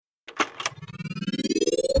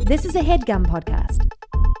This is a HeadGum podcast.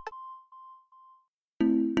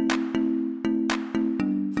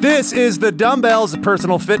 This is the Dumbbells, a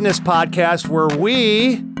personal fitness podcast where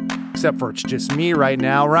we, except for it's just me right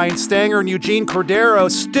now, Ryan Stanger and Eugene Cordero,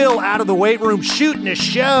 still out of the weight room shooting a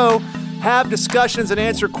show, have discussions and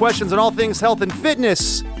answer questions on all things health and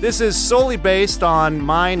fitness. This is solely based on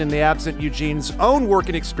mine and the absent Eugene's own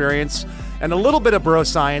working experience and a little bit of bro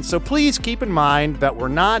science, so please keep in mind that we're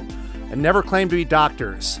not and never claim to be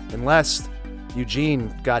doctors, unless Eugene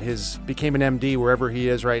became an MD wherever he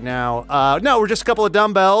is right now. No, we're just a couple of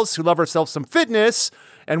dumbbells who love ourselves some fitness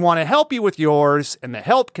and want to help you with yours, and the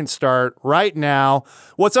help can start right now.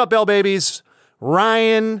 What's up, Bell Babies?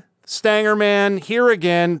 Ryan Stangerman here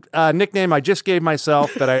again. Nickname I just gave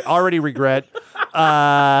myself that I already regret.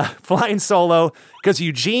 Flying solo because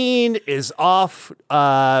Eugene is off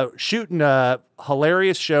shooting a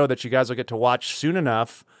hilarious show that you guys will get to watch soon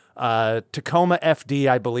enough. Tacoma FD,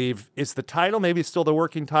 I believe, is the title. Maybe it's still the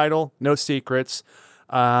working title. No secrets.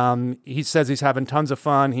 He says he's having tons of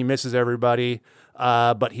fun. He misses everybody,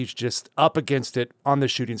 but he's just up against it on the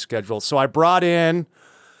shooting schedule. So I brought in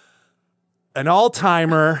an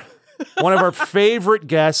all-timer, one of our favorite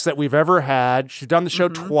guests that we've ever had. She's done the show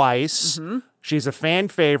twice. She's a fan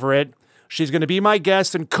favorite. She's going to be my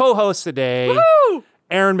guest and co-host today. Woo!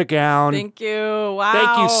 Erin McGown. Thank you. Wow.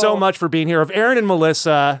 Thank you so much for being here. Of Erin and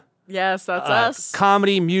Melissa. Yes, that's us.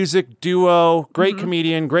 Comedy, music, duo, great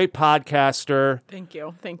comedian, great podcaster. Thank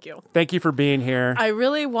you. Thank you. Thank you for being here. I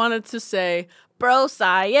really wanted to say bro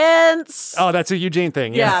science. Oh, that's a Eugene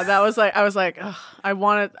thing. Yeah, that was like, I was like, ugh, I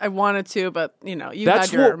wanted to, but you know, you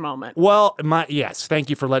had your moment. Well, yes, thank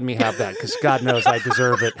you for letting me have that because God knows I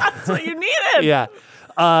deserve it. That's what you needed. Yeah.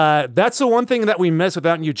 That's the one thing that we miss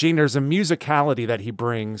without Eugene. There's a musicality that he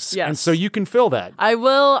brings. Yes. And so you can fill that. I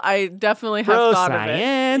will. I definitely have Bro thought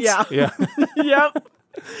science. of it. Yeah. Yep.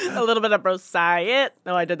 A little bit of bro science.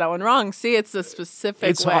 No, I did that one wrong. See, it's a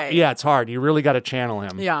specific way. Yeah, it's hard. You really got to channel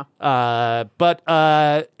him. Yeah. But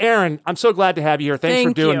Erin, I'm so glad to have you here.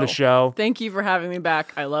 Thanks for doing the show. Thank you for having me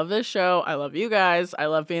back. I love this show. I love you guys. I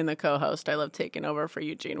love being the co-host. I love taking over for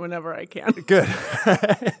Eugene whenever I can. Good.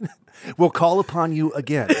 We'll call upon you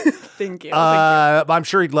again. Thank you. I'm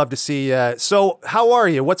sure he'd love to see you. So how are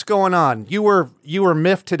you? What's going on? You were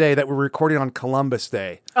miffed today that we're recording on Columbus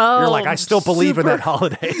Day. Oh, you're like, I still believe in that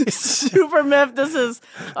holiday. Super miffed. This is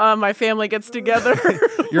my family gets together.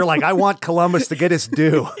 You're like, I want Columbus to get his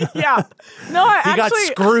due. Yeah. No, he got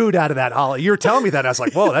screwed out of that holiday. You were telling me that. I was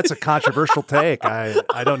like, whoa, that's a controversial take.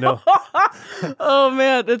 I don't know. Oh,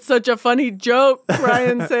 man. It's such a funny joke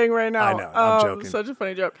Ryan's saying right now. I know. I'm joking. Such a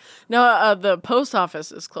funny joke. No, the post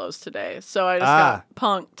office is closed today. So I just got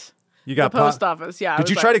punked. You got the post office. Yeah. Did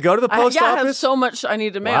you try to go to the post office? Yeah, I have so much I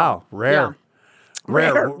need to mail. Wow. Rare. Yeah.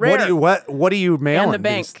 Rare. What do you mail? And the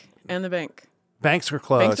bank. And the bank. Banks are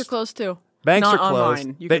closed. Banks are closed too. Banks Not are closed.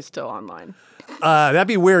 Online. You can still online. That'd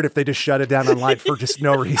be weird if they just shut it down online for just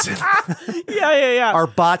no reason. Yeah. Our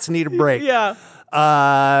bots need a break. Yeah.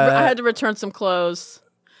 I had to return some clothes.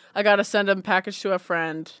 I got to send a package to a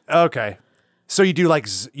friend. Okay. So you do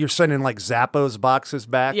you're sending Zappos boxes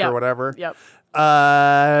back or whatever? Yep.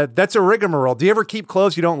 That's a rigmarole. Do you ever keep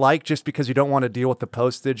clothes you don't like just because you don't want to deal with the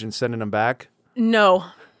postage and sending them back? No,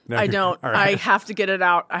 I don't. Right. I have to get it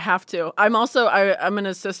out. I have to. I'm also I'm an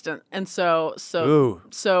assistant, and so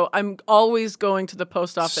I'm always going to the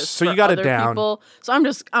post office. So for you got other it down. People. So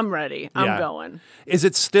I'm ready. I'm going. Is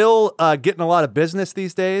it still getting a lot of business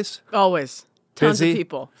these days? Always. Tons busy? Of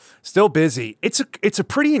people. Still busy. It's a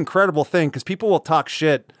pretty incredible thing because people will talk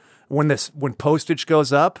shit when postage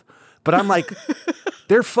goes up. But I'm like,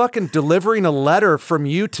 they're fucking delivering a letter from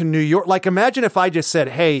you to New York. Like, imagine if I just said,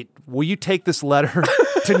 hey, will you take this letter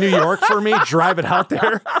to New York for me? Drive it out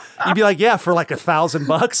there. You'd be like, yeah, for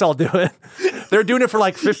 $1,000, I'll do it. They're doing it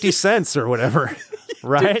for 50 cents or whatever.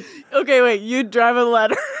 Right? Okay, wait. You drive a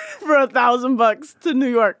letter for $1,000 to New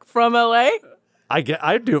York from LA?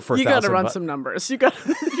 I'd do it for $1,000. You got to run some numbers. You got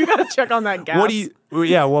to check on that gas. What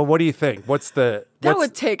do you think? That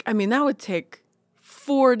would take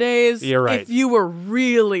 4 days. You're right. If you were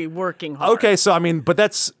really working hard. Okay,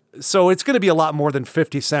 so it's going to be a lot more than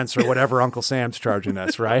 50 cents or whatever Uncle Sam's charging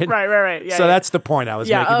us, right? Right. Yeah, so that's the point I was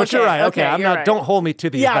making. Okay, but you're right. Okay, I'm not. Right. Don't hold me to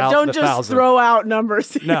the don't the just 1,000. throw out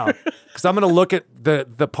numbers here. No, because I'm going to look at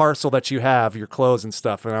the parcel that you have, your clothes and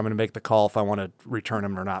stuff, and I'm going to make the call if I want to return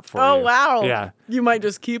them or not for you. Oh wow. Yeah. You might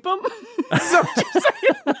just keep them. So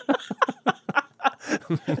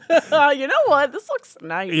you know what? This looks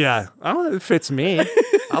nice. Yeah. Oh, it fits me.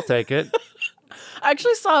 I'll take it. I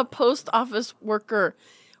actually saw a post office worker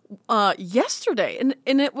yesterday,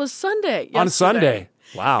 and it was Sunday. On Sunday.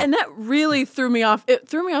 Wow. And that really threw me off. It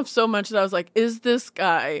threw me off so much that I was like, is this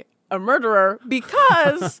guy a murderer?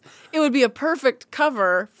 Because it would be a perfect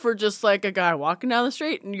cover for just like a guy walking down the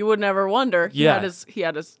street and you would never wonder. He had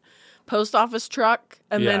his post office truck,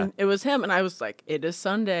 and then it was him, and I was like, it is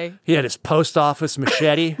Sunday. He had his post office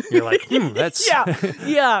machete. You're like, that's...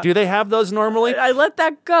 Yeah. Do they have those normally? I let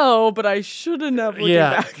that go, but I should have never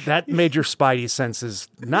back. That made your spidey senses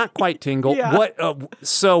not quite tingle. Yeah. What?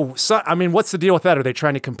 So, I mean, what's the deal with that? Are they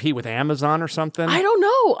trying to compete with Amazon or something? I don't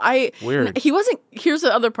know. Weird. He wasn't... Here's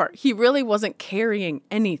the other part. He really wasn't carrying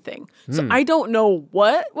anything. So I don't know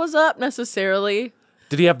what was up necessarily.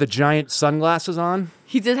 Did he have the giant sunglasses on?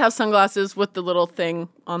 He did have sunglasses with the little thing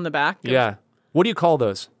on the back. Yeah. What do you call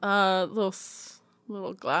those? Little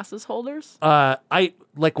glasses holders. I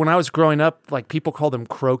like when I was growing up, like people called them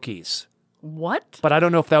croquis. What? But I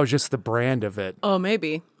don't know if that was just the brand of it. Oh,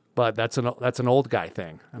 maybe. But that's an old guy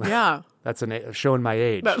thing. Yeah. That's showing my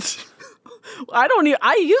age.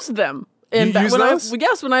 I used them. And you use those?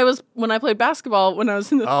 When I played basketball when I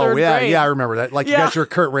was in the third grade. Yeah, I remember that. Like you got your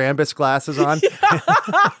Kurt Rambis glasses on. It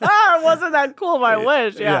wasn't that cool, but I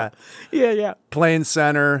wish. Yeah. Playing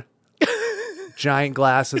center, giant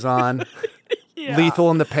glasses on,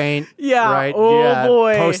 lethal in the paint. Yeah. Right. Oh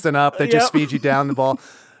boy. Posting up, they just feed you down the ball.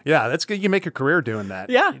 Yeah, that's good. You make a career doing that.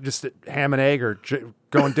 Yeah. You just ham and egg or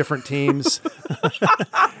going different teams,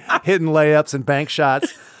 hitting layups and bank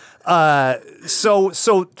shots. So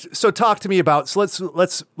talk to me about, so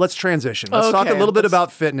let's transition. Let's talk a little bit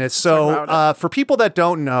about fitness. So, for people that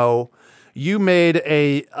don't know, you made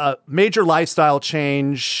a major lifestyle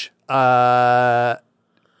change. I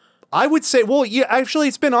would say, actually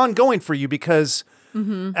it's been ongoing for you because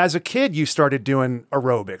as a kid, you started doing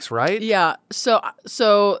aerobics, right? Yeah.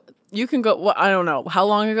 So you can go, I don't know. How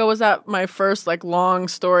long ago was that? My first like long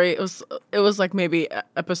story. It was like maybe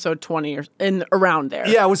episode 20 or around there.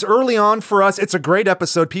 Yeah, it was early on for us. It's a great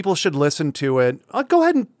episode. People should listen to it. Go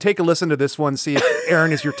ahead and take a listen to this one, see if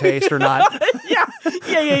Erin is your taste or not.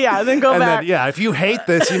 Yeah. Then go back. Then, if you hate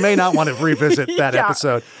this, you may not want to revisit that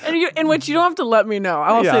episode. And in which you don't have to let me know.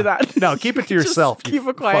 I won't say that. No, keep it to yourself, keep you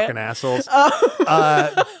it quiet. Fucking assholes.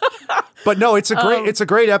 But no, it's a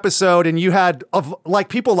great episode, and you had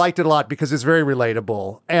people liked it a lot because it's very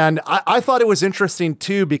relatable, and I thought it was interesting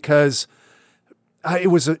too because it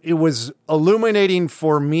was illuminating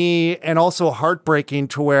for me and also heartbreaking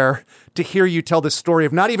to hear you tell the story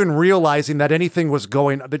of not even realizing that anything was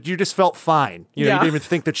that you just felt fine. You didn't even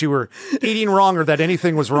think that you were eating wrong or that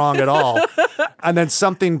anything was wrong at all. And then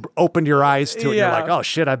something opened your eyes to it. And you're like, oh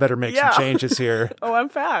shit, I better make some changes here. Oh, I'm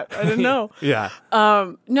fat. I didn't know. Yeah.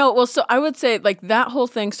 No, well, so I would say like that whole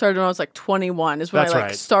thing started when I was like 21 is when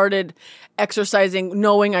I started exercising,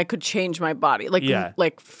 knowing I could change my body.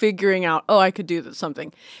 Like figuring out, I could do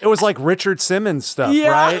something. It was like Richard Simmons stuff,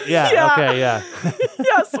 right? Yeah. Okay. Yeah.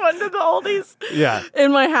 Yes. One of the oldies. Yeah.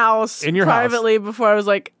 In my house. In your privately house. Before I was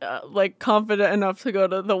like confident enough to go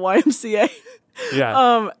to the YMCA.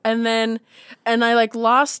 Yeah. And I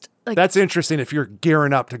lost. That's interesting if you're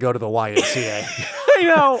gearing up to go to the YMCA. I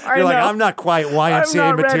know. You're like, I'm not quite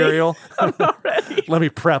YMCA material. I'm not ready. Let me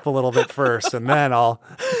prep a little bit first, and then I'll.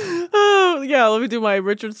 Oh yeah, let me do my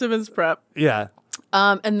Richard Simmons prep. Yeah.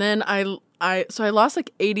 And then I lost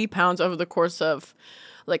like 80 pounds over the course of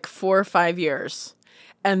like 4 or 5 years,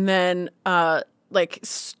 and then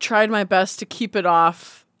tried my best to keep it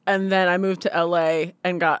off. And then I moved to LA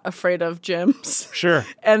and got afraid of gyms. Sure.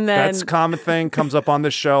 And then that's a common thing, comes up on the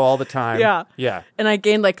show all the time. Yeah. Yeah. And I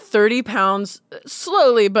gained like 30 pounds,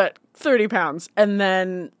 slowly, but 30 pounds. And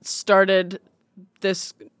then started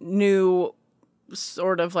this new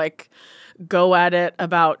sort of like go at it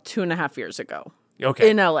about 2.5 years ago.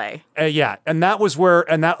 Okay. In LA. Yeah. And that was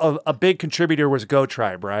a big contributor was Go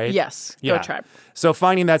Tribe, right? Yes. Go Tribe. So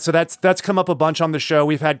finding that, so that's come up a bunch on the show.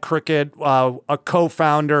 We've had Cricket, a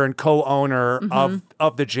co-founder and co-owner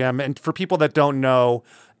of the gym. And for people that don't know,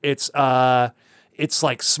 it's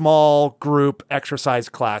like small group exercise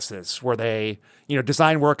classes where they,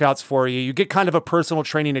 design workouts for you. You get kind of a personal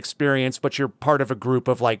training experience, but you're part of a group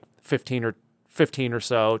of like 15 or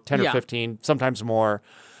so, 10 or 15, sometimes more.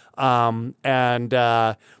 And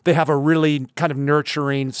they have a really kind of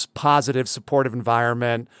nurturing, positive, supportive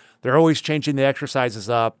environment. They're always changing the exercises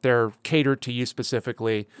up. They're catered to you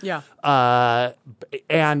specifically. Yeah.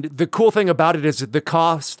 And the cool thing about it is that the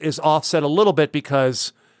cost is offset a little bit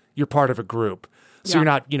because you're part of a group. So you're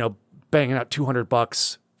not, banging out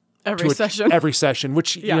 $200 every session,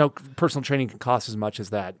 which, personal training can cost as much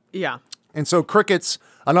as that. Yeah. And so Cricket's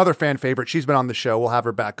another fan favorite. She's been on the show. We'll have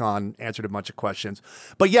her back on, answered a bunch of questions.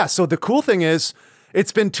 But yeah, so the cool thing is,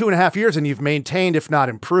 it's been 2.5 years and you've maintained, if not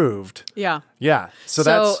improved. Yeah. Yeah.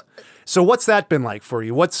 So what's that been like for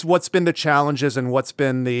you? What's been the challenges and what's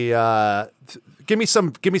been the, give me some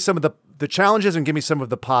of the challenges and give me some of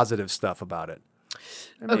the positive stuff about it.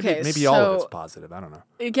 Maybe all of it's positive. I don't know.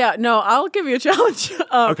 Yeah, no, I'll give you a challenge.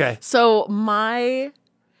 Okay. So my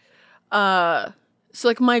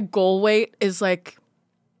goal weight is like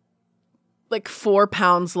 4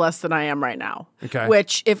 pounds less than I am right now. Okay.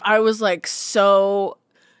 Which if I was like so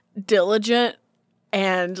diligent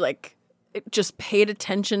and like just paid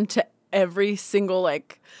attention to every single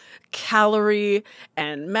like calorie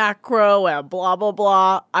and macro and blah, blah,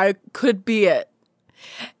 blah, I could be it.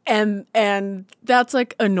 And that's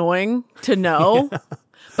like annoying to know,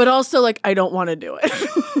 but also like I don't want to do it.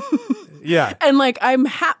 Yeah. And like I'm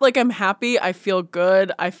happy, I feel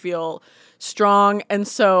good, I feel strong, and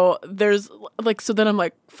so there's like so then I'm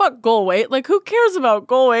like fuck goal weight, like who cares about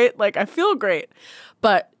goal weight? Like I feel great,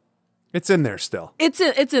 but it's in there still. It's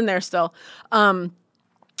in there still.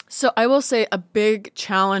 So I will say a big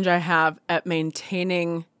challenge I have at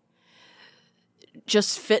maintaining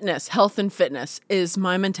just fitness, health and fitness, is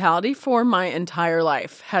my mentality for my entire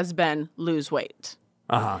life has been lose weight.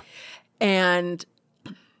 Uh-huh. And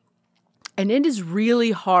it is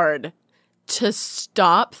really hard to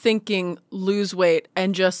stop thinking lose weight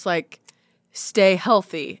and just like stay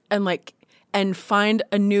healthy and find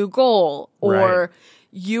a new goal. Or right.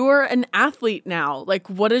 You're an athlete now. Like,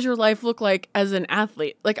 what does your life look like as an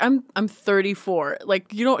athlete? Like, I'm 34.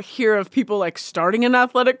 Like, you don't hear of people like starting an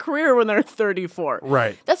athletic career when they're 34.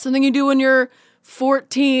 Right. That's something you do when you're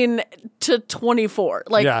 14 to 24.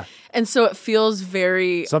 Like, yeah. And so it feels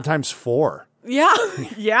very sometimes 4. Yeah,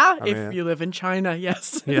 yeah. Mean, you live in China,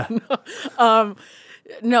 yes. Yeah.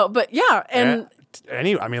 No, but yeah, and.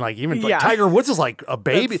 I mean, like even like Tiger Woods is like a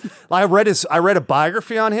baby. I read a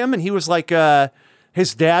biography on him, and he was like,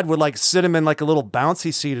 his dad would like sit him in like a little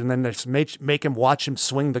bouncy seat, and then just make him watch him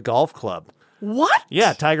swing the golf club. What?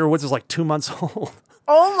 Yeah, Tiger Woods was like 2 months old.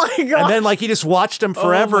 Oh my god! And then like he just watched him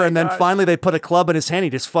forever, and then finally they put a club in his hand. He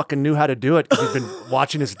just fucking knew how to do it because he'd been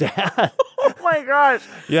watching his dad. Oh my gosh!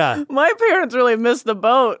 Yeah, my parents really missed the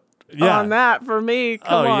boat. Yeah. On that for me.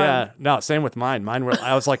 Come on. Yeah. No, same with mine.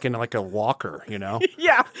 I was like in like a walker, you know?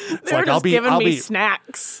 Yeah. They were just giving me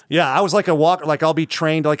snacks. Yeah. I was like a walker. Like I'll be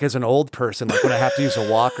trained like as an old person, like when I have to use a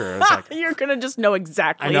walker. It's like, you're going to just know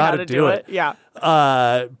exactly how to do it. Yeah.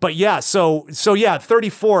 But yeah, so yeah,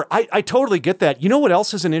 34. I totally get that. You know what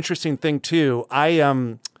else is an interesting thing too?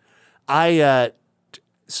 So I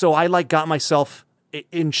like got myself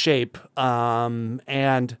in shape,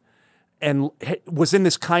 and was in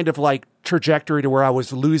this kind of like trajectory to where I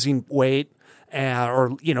was losing weight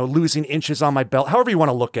or, you know, losing inches on my belt, however you want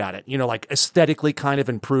to look at it, you know, like aesthetically kind of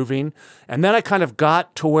improving. And then I kind of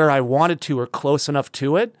got to where I wanted to or close enough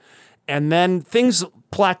to it. And then things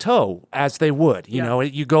plateau as they would, you know,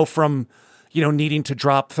 you go from, you know, needing to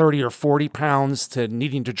drop 30 or 40 pounds to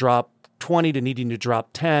needing to drop 20 to needing to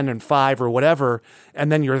drop 10 and 5 or whatever.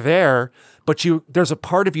 And then you're there, but there's a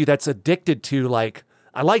part of you that's addicted to like,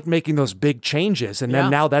 I like making those big changes, and then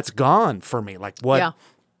now that's gone for me. Like, what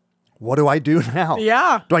do I do now?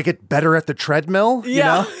 Yeah. Do I get better at the treadmill?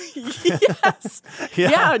 Yeah. You know? Yes.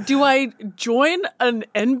 Yeah. Do I join an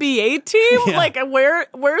NBA team? Yeah. Like,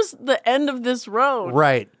 where's the end of this road?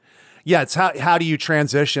 Right. Yeah. It's how do you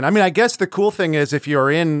transition? I mean, I guess the cool thing is if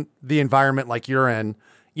you're in the environment like you're in,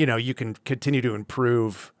 you know, you can continue to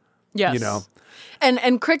improve. Yes. You know.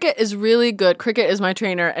 And Cricket is really good. Cricket is my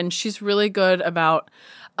trainer, and she's really good about,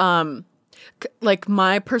 like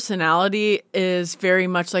my personality is very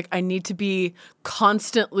much like I need to be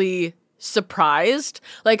constantly surprised.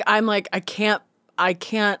 Like I'm like I can't.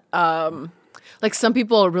 Like some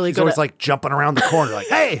people are really good. Always like jumping around the corner, like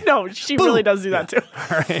hey. No, she boom. really does do that too.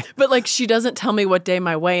 All right. But like she doesn't tell me what day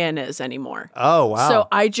my weigh-in is anymore. Oh wow.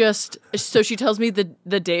 So she tells me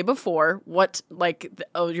the day before what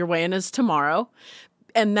your weigh-in is tomorrow,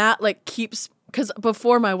 and that like keeps. Because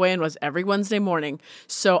before my weigh-in was every Wednesday morning,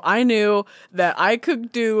 so I knew that I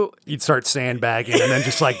could do. You'd start sandbagging and then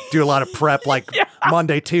just like do a lot of prep, like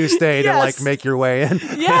Monday, Tuesday to like make your way in.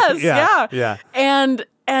 Yes, yeah.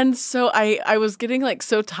 And so I was getting like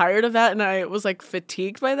so tired of that, and I was like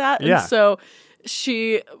fatigued by that, and so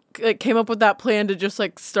she like came up with that plan to just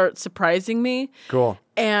like start surprising me. Cool.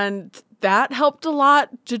 And that helped a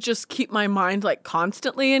lot to just keep my mind like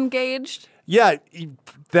constantly engaged. Yeah.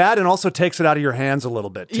 That and also takes it out of your hands a little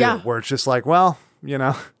bit too, where it's just like, well, you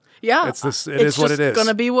know, it's what it is. It's going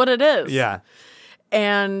to be what it is. Yeah.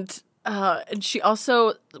 And she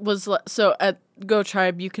also was, so at Go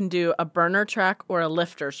Tribe, you can do a burner track or a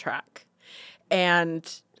lifter track. And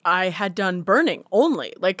I had done burning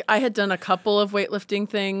only. Like I had done a couple of weightlifting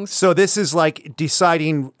things. So this is like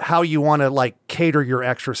deciding how you want to like cater your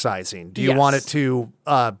exercising. Do you want it to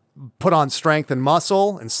put on strength and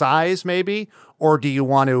muscle and size maybe? Or do you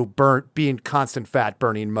want to be in constant fat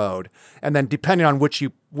burning mode? And then depending on which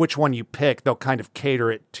one you pick, they'll kind of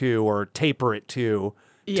cater it to or taper it to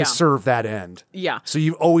serve that end. Yeah. So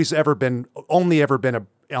you've only ever been on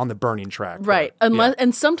the burning track. Right.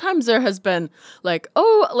 And sometimes there has been like a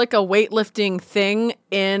weightlifting thing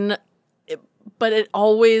but it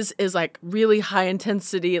always is like really high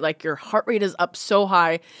intensity. Like your heart rate is up so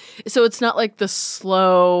high. So it's not like the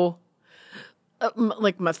slow,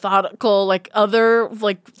 like methodical, like other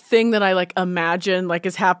like thing that I like imagine like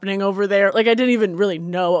is happening over there. Like I didn't even really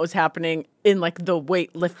know what was happening in like the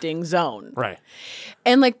weightlifting zone. Right.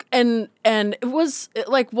 And like, and it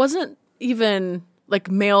wasn't even like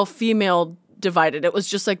male, female divided. It was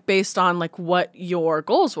just like based on like what your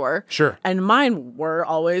goals were. Sure. And mine were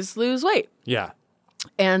always lose weight. Yeah.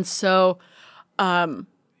 And so,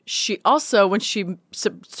 she also, when she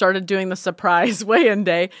started doing the surprise weigh-in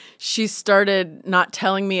day, she started not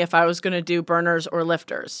telling me if I was going to do burners or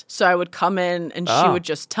lifters. So I would come in and she would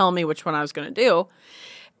just tell me which one I was going to do.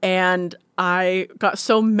 And I got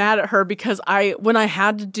so mad at her because when I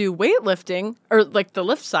had to do weightlifting or like the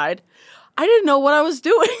lift side, I didn't know what I was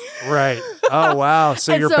doing. Right. Oh, wow.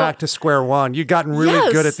 So you're back to square one. You've gotten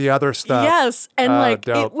really good at the other stuff. Yes. And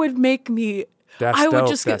dope. It would make me... I would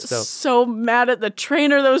just get so mad at the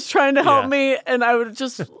trainer that was trying to help me, and I would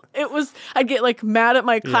just, I'd get like mad at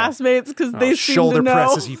my classmates because they seemed to know. Shoulder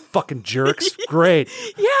presses, you fucking jerks. Great.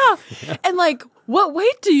 Yeah. And like, what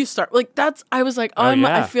weight do you start? Like I was like,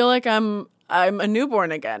 I feel like I'm a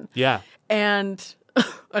newborn again. Yeah. And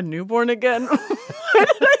a newborn again? Why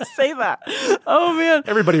did I say that? Oh man.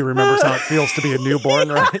 Everybody remembers how it feels to be a newborn,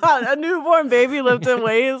 right? A newborn baby lifting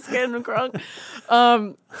weights, getting crunk.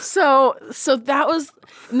 So that was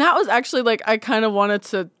actually like, I kind of wanted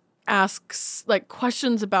to ask like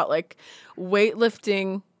questions about like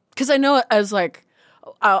weightlifting. Cause I know as like,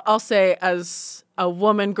 I'll say as a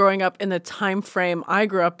woman growing up in the time frame I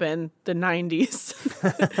grew up in, the 90s,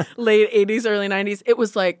 late 80s, early 90s, it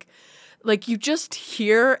was like you just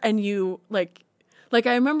hear and you like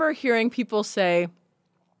I remember hearing people say,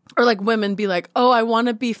 or like women be like, oh, I want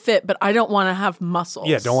to be fit, but I don't want to have muscles.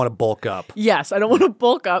 Yeah, don't want to bulk up. Yes, I don't want to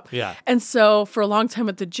bulk up. Yeah. And so for a long time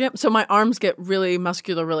at the gym, so my arms get really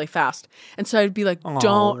muscular really fast. And so I'd be like,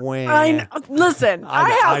 listen,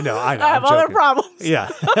 I have other problems. Yeah.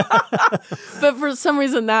 But for some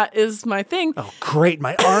reason, that is my thing. Oh, great.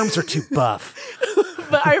 My arms are too buff.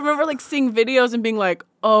 But I remember like seeing videos and being like,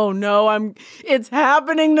 oh no, it's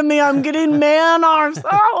happening to me. I'm getting man arms.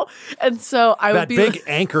 Oh. And so I would be that big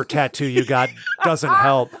anchor tattoo you got doesn't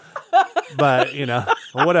help. But,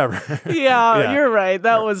 whatever. Yeah, you're right.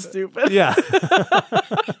 That was stupid. Yeah.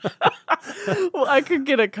 Well, I could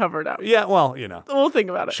get it covered up. Yeah, well, We'll think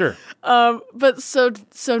about it. Sure. But so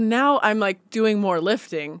now I'm like doing more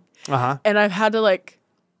lifting. Uh-huh. And I've had to like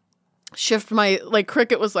shift my, like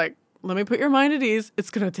Cricket was like, let me put your mind at ease. It's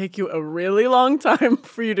going to take you a really long time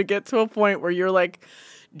for you to get to a point where you're like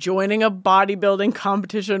joining a bodybuilding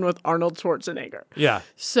competition with Arnold Schwarzenegger. Yeah.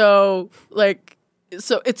 So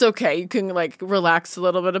it's okay. You can like relax a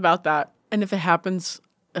little bit about that. And if it happens,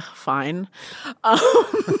 fine.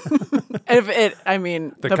 The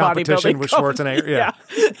competition with Schwarzenegger. Yeah.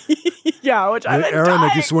 Yeah, which I'm Erin,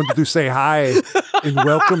 I just wanted to say hi and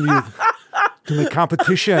welcome you to the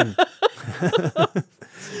competition.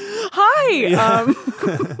 Hi. Yeah.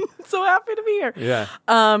 So happy to be here. Yeah.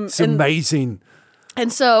 It's amazing.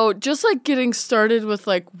 And so just like getting started with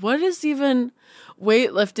like, what is even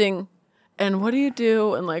weightlifting and what do you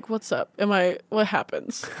do? And like, what's up? What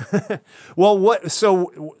happens? Well, so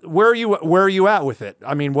where are you at with it?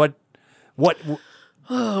 I mean, what,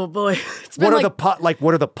 oh boy. What are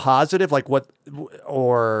the positive, like what,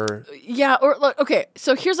 or. Yeah. Or like, okay.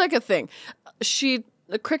 So here's like a thing.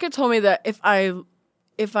 Cricket told me that if I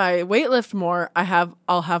weightlift more,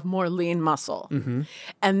 I'll have more lean muscle,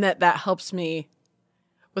 and that helps me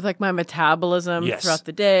with like my metabolism throughout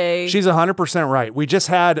the day. She's 100% right. We just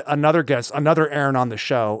had another guest, another Erin on the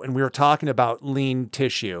show, and we were talking about lean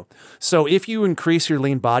tissue. So if you increase your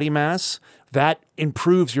lean body mass, that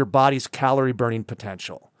improves your body's calorie burning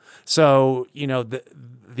potential. So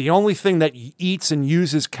the only thing that eats and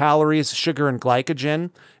uses calories, sugar, and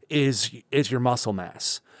glycogen is your muscle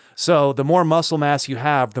mass. So the more muscle mass you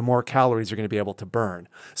have, the more calories you're going to be able to burn.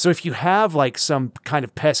 So if you have like some kind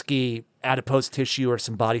of pesky adipose tissue or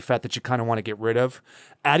some body fat that you kind of want to get rid of,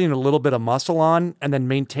 adding a little bit of muscle on and then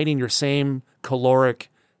maintaining your same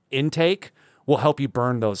caloric intake will help you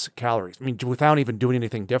burn those calories. I mean, without even doing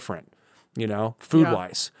anything different, food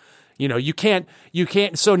wise. You can't.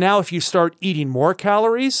 So now if you start eating more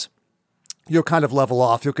calories, you'll kind of level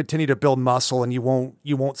off. You'll continue to build muscle and you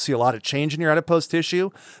won't see a lot of change in your adipose tissue.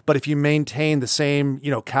 But if you maintain the same,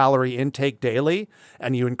 calorie intake daily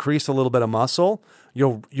and you increase a little bit of muscle,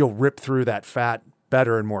 you'll rip through that fat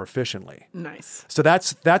better and more efficiently. Nice. So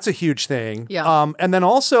that's a huge thing. Yeah. And then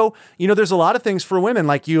also, there's a lot of things for women,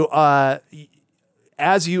 like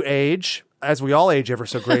as you age, as we all age ever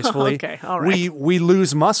so gracefully, okay, all right. we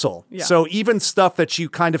lose muscle. Yeah. So even stuff that you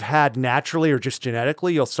kind of had naturally or just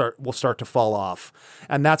genetically, will start to fall off.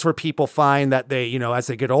 And that's where people find that they, as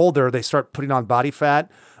they get older, they start putting on body fat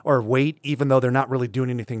or weight, even though they're not really doing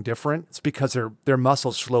anything different. It's because their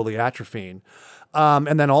muscles slowly atrophying.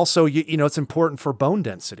 And then also, it's important for bone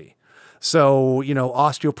density. So,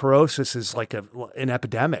 osteoporosis is like an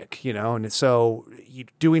epidemic, and so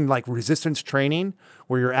doing like resistance training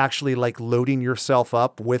where you're actually like loading yourself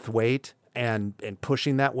up with weight and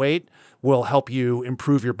pushing that weight will help you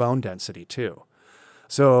improve your bone density too.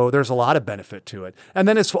 So there's a lot of benefit to it. And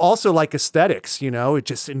then it's also like aesthetics, it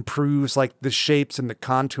just improves like the shapes and the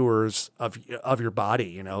contours of your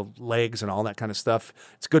body, legs and all that kind of stuff.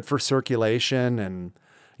 It's good for circulation and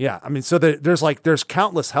yeah, I mean, so there's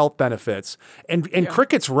countless health benefits, and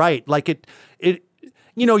Cricket's right. Like it,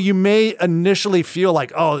 you may initially feel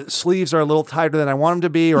like, oh, sleeves are a little tighter than I want them to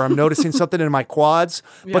be, or I'm noticing something in my quads,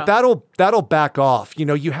 but that'll back off.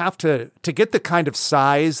 You have to get the kind of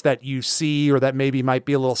size that you see, or that maybe might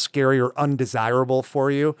be a little scary or undesirable for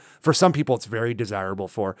you. For some people, it's very desirable.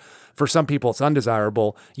 For some people, it's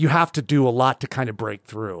undesirable. You have to do a lot to kind of break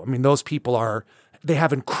through. I mean, those people they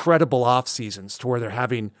have incredible off seasons to where they're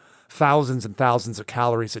having thousands and thousands of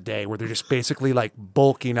calories a day where they're just basically like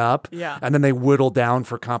bulking up and then they whittle down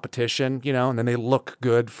for competition, and then they look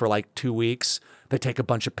good for like 2 weeks. They take a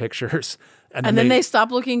bunch of pictures and then they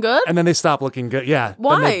stop looking good. And then they stop looking good. Yeah.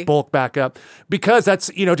 Why? Then they bulk back up because that's,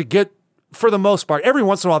 to get, for the most part, every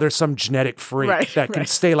once in a while, there's some genetic freak that can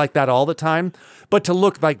stay like that all the time. But to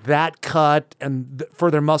look like that cut and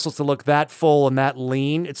for their muscles to look that full and that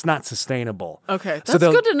lean, it's not sustainable. Okay, that's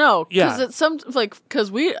good to know. Yeah.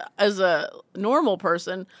 Because we, as a normal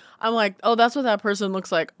person, I'm like, oh, that's what that person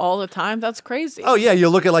looks like all the time. That's crazy. Oh, yeah. You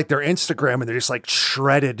look at like their Instagram and they're just like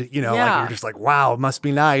shredded, like you're just like, wow, it must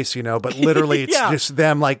be nice, but literally it's just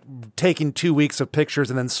them like taking 2 weeks of pictures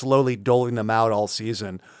and then slowly doling them out all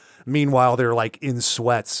season. Meanwhile, they're like in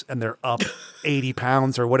sweats and they're up 80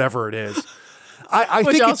 pounds or whatever it is. I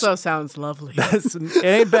Which think also sounds lovely. It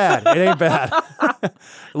ain't bad. It ain't bad.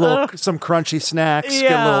 Some crunchy snacks,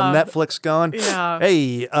 get a little Netflix going. Yeah.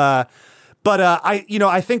 Hey, but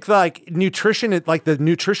I think like nutrition, like the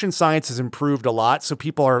nutrition science has improved a lot. So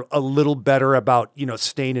people are a little better about,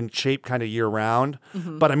 staying in shape kind of year round.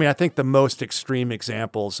 Mm-hmm. But I mean, I think the most extreme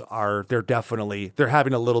examples they're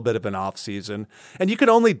having a little bit of an off season, and you can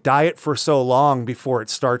only diet for so long before it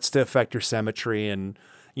starts to affect your symmetry and,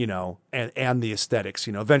 and the aesthetics,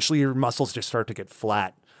 eventually your muscles just start to get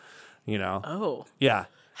flat, Oh. Yeah.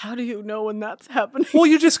 How do you know when that's happening? Well,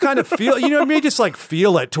 you just kind of feel, just like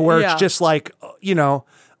feel it to where it's just like,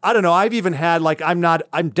 I don't know. I've even had like,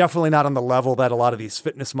 I'm definitely not on the level that a lot of these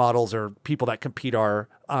fitness models or people that compete are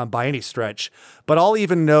by any stretch, but I'll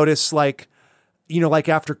even notice like, like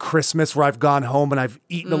after Christmas where I've gone home and I've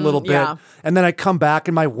eaten a little bit and then I come back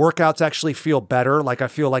and my workouts actually feel better. Like I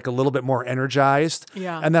feel like a little bit more energized.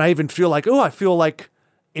 Yeah. And then I even feel like, I feel like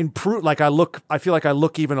improve. Like I feel like I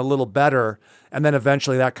look even a little better. And then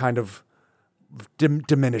eventually that kind of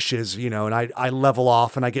diminishes, and I level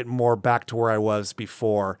off and I get more back to where I was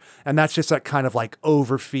before. And that's just that kind of like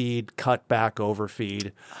overfeed, cut back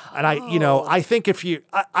overfeed. And I think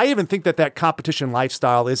I even think that competition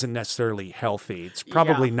lifestyle isn't necessarily healthy. It's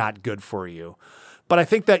probably not good for you. But I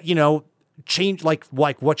think that, change like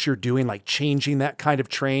what you're doing, like changing that kind of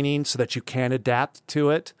training so that you can adapt to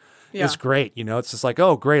it is great. It's just like,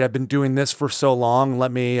 oh, great. I've been doing this for so long.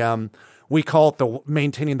 Let me, we call it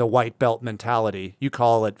maintaining the white belt mentality. You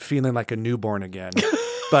call it feeling like a newborn again.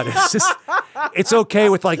 But it's just, it's okay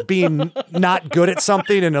with like being not good at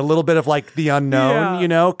something and a little bit of like the unknown,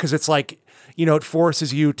 because it's like, it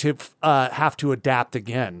forces you to have to adapt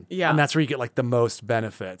again. Yeah. And that's where you get like the most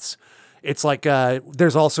benefits. It's like,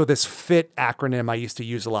 there's also this FIT acronym I used to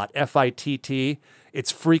use a lot, FITT.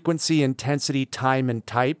 It's frequency, intensity, time, and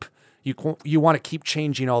type. You want to keep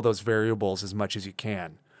changing all those variables as much as you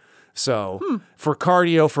can. So for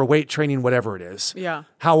cardio, for weight training, whatever it is,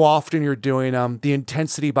 how often you're doing them, the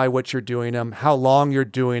intensity by which you're doing them, how long you're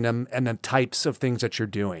doing them, and the types of things that you're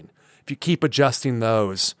doing. If you keep adjusting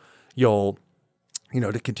those, you'll,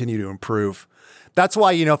 to continue to improve. That's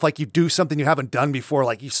why, if like you do something you haven't done before,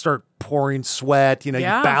 like you start pouring sweat, your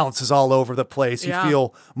balance is all over the place. You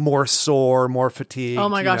feel more sore, more fatigued. Oh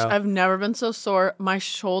my gosh, I've never been so sore. My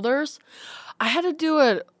shoulders, I had to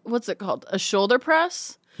do what's it called? A shoulder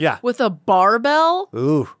press? Yeah. With a barbell.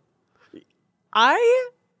 Ooh. I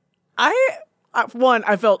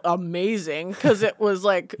felt amazing because it was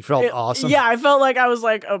like... You felt awesome? Yeah, I felt like I was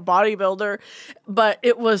like a bodybuilder, but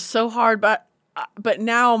it was so hard. But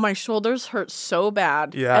now my shoulders hurt so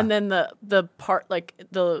bad. Yeah. And then the part, like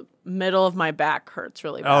the middle of my back hurts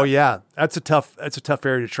really bad. Oh yeah. That's a tough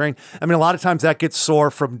area to train. I mean, a lot of times that gets sore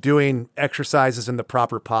from doing exercises in the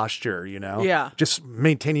proper posture, Yeah. Just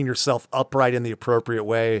maintaining yourself upright in the appropriate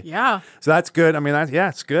way. Yeah. So that's good. I mean,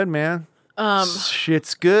 it's good, man.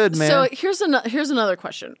 Shit's good, man. So here's another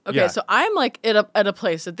question. Okay, Yeah. so I'm like at a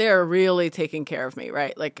place that they're really taking care of me,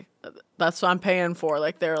 right? Like that's what I'm paying for.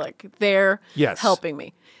 Like they're Yes. helping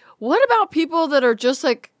me. What about people that are just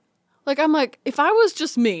like I'm like, if I was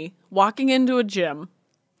just me walking into a gym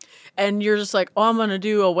and you're just like, oh, I'm gonna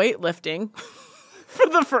do a weightlifting for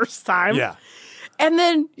the first time. Yeah. And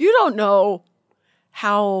then you don't know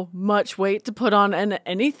how much weight to put on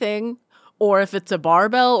anything. Or if it's a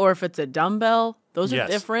barbell or if it's a dumbbell, those are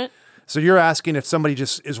different. So you're asking if somebody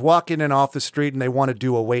just is walking in off the street and they want to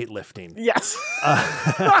do a weightlifting. Yes.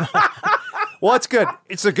 Well, it's good.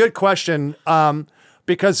 It's a good question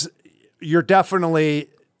because you're definitely,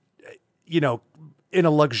 in a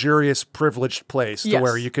luxurious, privileged place to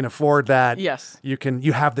where you can afford that. Yes.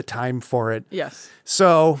 You have the time for it. Yes.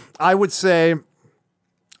 So I would say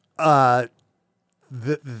the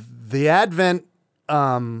advent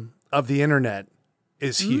of the internet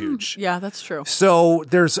is huge. Yeah, that's true. So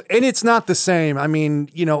and it's not the same. I mean,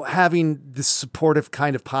 having this supportive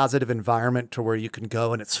kind of positive environment to where you can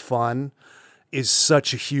go and it's fun is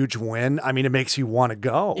such a huge win. I mean, it makes you want to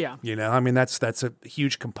go. Yeah. I mean, that's a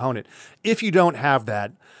huge component. If you don't have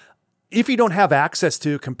that, if you don't have access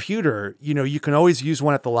to a computer, you can always use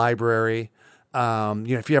one at the library.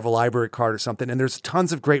 If you have a library card or something, and there's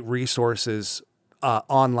tons of great resources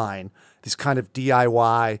online. These kind of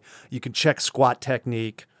DIY, you can check squat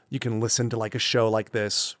technique. You can listen to like a show like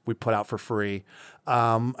this we put out for free.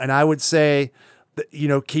 And I would say,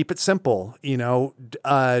 keep it simple,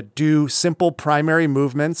 do simple primary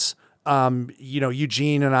movements.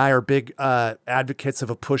 Eugene and I are big advocates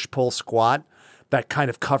of a push-pull squat that kind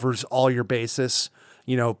of covers all your bases.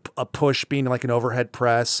 A push being like an overhead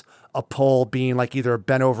press, a pull being like either a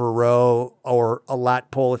bent over row or a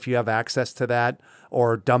lat pull if you have access to that,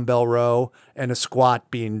 or dumbbell row, and a squat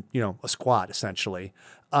being, a squat essentially.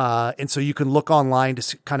 And so you can look online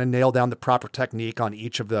to kind of nail down the proper technique on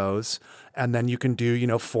each of those. And then you can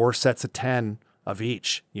do, 4 sets of 10 of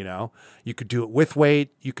each, You could do it with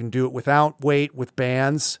weight. You can do it without weight with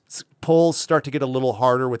bands. Pulls start to get a little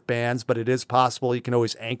harder with bands, but it is possible. You can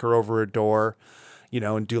always anchor over a door,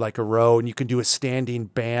 and do like a row. And you can do a standing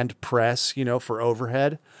band press, for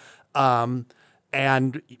overhead.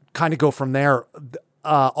 And kind of go from there.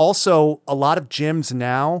 Also, a lot of gyms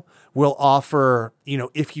now will offer,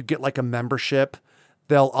 if you get like a membership,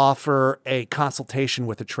 they'll offer a consultation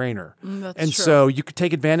with a trainer. That's and true. So you could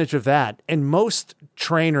take advantage of that. And most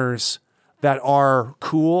trainers that are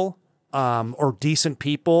cool or decent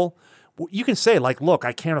people, you can say like, look,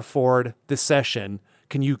 I can't afford this session.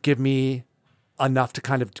 Can you give me enough to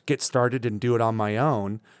kind of get started and do it on my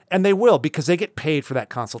own? And they will, because they get paid for that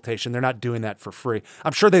consultation. They're not doing that for free.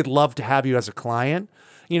 I'm sure they'd love to have you as a client,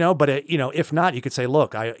 but if not, you could say,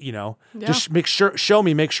 look, just make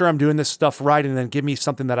sure I'm doing this stuff right. And then give me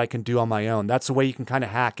something that I can do on my own. That's the way you can kind of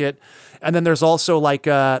hack it. And then there's also like,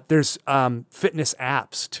 fitness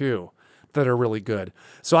apps too, that are really good.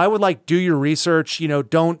 So I would like do your research,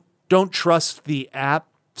 don't trust the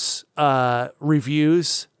apps,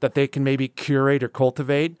 reviews that they can maybe curate or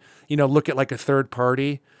cultivate, look at like a third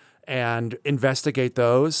party and investigate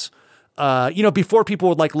those. Before people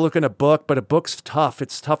would like look in a book, but a book's tough.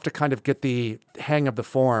 It's tough to kind of get the hang of the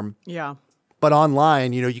form. Yeah. But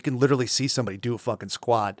online, you can literally see somebody do a fucking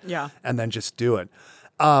squat. Yeah. And then just do it.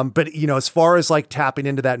 But as far as like tapping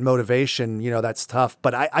into that motivation, that's tough.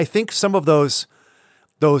 But I think some of those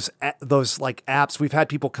like apps, we've had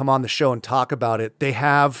people come on the show and talk about it. They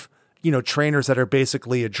have, trainers that are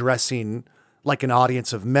basically addressing like an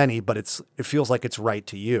audience of many, but it feels like it's right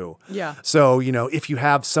to you. Yeah. So, if you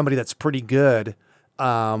have somebody that's pretty good,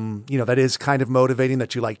 that is kind of motivating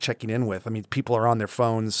that you like checking in with. I mean, people are on their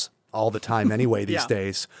phones all the time anyway these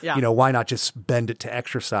days. Yeah. Why not just bend it to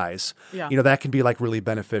exercise? Yeah. That can be like really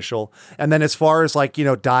beneficial. And then as far as like,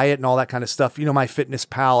 diet and all that kind of stuff, my Fitness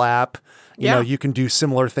Pal app, you can do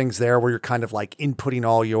similar things there where you're kind of like inputting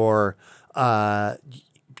all your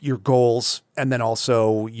your goals, and then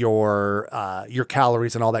also your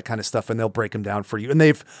calories and all that kind of stuff, and they'll break them down for you. And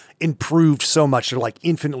they've improved so much; they're like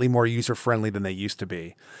infinitely more user friendly than they used to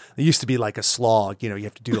be. They used to be like a slog. You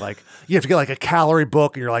have to do you have to get like a calorie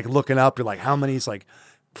book, and you're like looking up. You're like, how many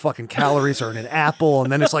fucking calories are in an apple?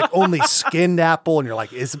 And then it's like only skinned apple, and you're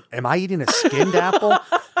like, am I eating a skinned apple?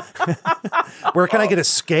 Where can I get a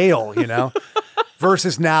scale?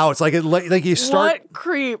 Versus now, it's like you start. What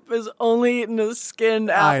creep is only eating a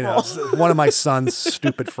skinned apple? I know. It's one of my son's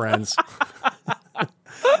stupid friends.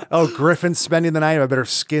 Oh, Griffin's spending the night. I better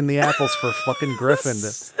skin the apples for fucking Griffin,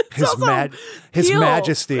 his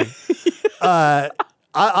majesty. I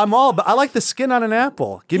like the skin on an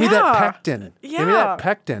apple. Give me that pectin. Yeah. Give me that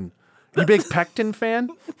pectin. You a big pectin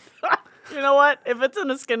fan? You know what? If it's in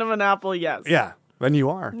the skin of an apple, yes. Yeah. Then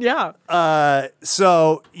you are. Yeah.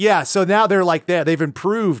 So now they're like that. They've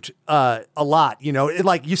improved a lot.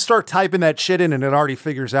 You start typing that shit in, and it already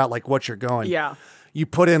figures out like what you're going. Yeah. You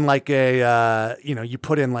put in like a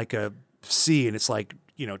C, and it's like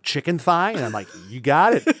chicken thigh, and I'm like, you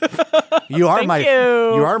got it. You are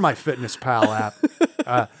you are my Fitness Pal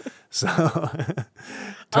app.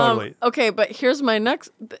 Totally. Okay, but here's my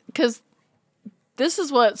next, because this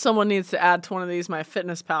is what someone needs to add to one of these My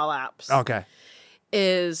Fitness Pal apps. Okay.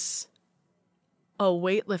 Is a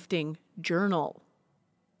weightlifting journal.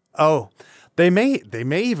 Oh, they may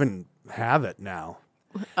even have it now.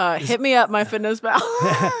 Hit me up, My Fitness Pal.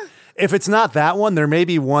 If it's not that one, there may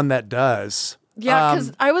be one that does. Yeah,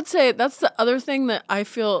 because I would say that's the other thing that I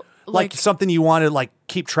feel like something you want to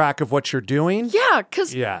keep track of what you're doing. Yeah,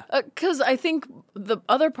 because I think the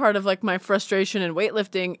other part of my frustration in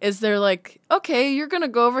weightlifting is they're like, okay, you're gonna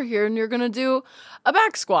go over here and you're gonna do a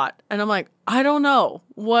back squat, and I'm like, I don't know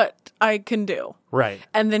what I can do. Right.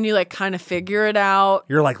 And then you kind of figure it out.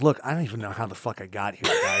 You're like, look, I don't even know how the fuck I got here,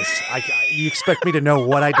 guys. You expect me to know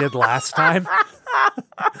what I did last time?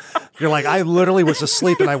 You're like, I literally was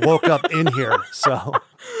asleep and I woke up in here. So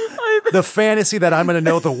the fantasy that I'm going to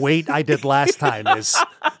know the weight I did last time is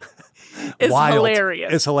wild.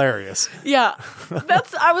 Hilarious. It's hilarious. Yeah.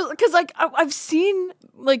 Because I've seen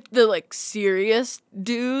the serious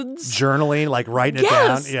dudes journaling, writing it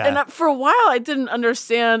down. Yeah. And for a while I didn't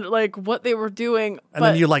understand what they were doing. And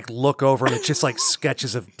then you look over and it's just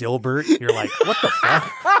sketches of Dilbert. You're like, what the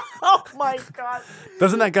fuck? Oh my God.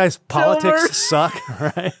 Doesn't that guy's politics suck?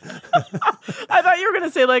 Right. I thought you were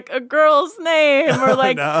going to say a girl's name or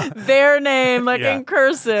no. their name in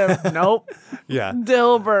cursive. Nope. Yeah.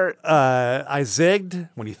 Dilbert. I zigged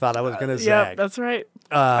when you thought I was going to zag. Yeah, that's right.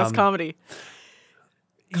 That's comedy.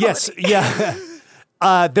 Yes. Yeah.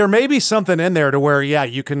 There may be something in there to where,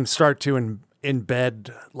 you can start to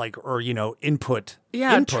embed input.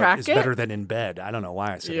 Yeah. Input track is it. better than embed. I don't know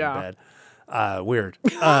why I said embed. Weird.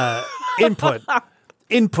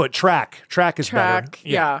 Input, track is better.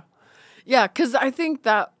 Yeah. Yeah. Cause I think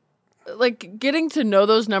that getting to know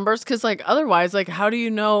those numbers, cause otherwise, how do you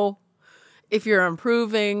know if you're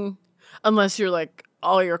improving unless you're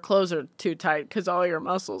all your clothes are too tight cause all your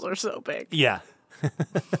muscles are so big. Yeah.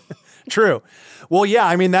 True. Well, yeah,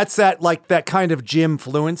 I mean, that's that kind of gym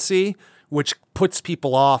fluency, which puts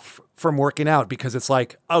people off from working out because it's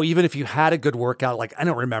even if you had a good workout, I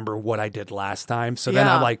don't remember what I did last time. So then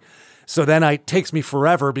I'm it takes me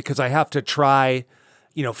forever because I have to try,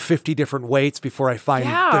 50 different weights before I find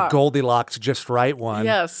the Goldilocks just right one.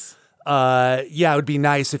 Yes. It would be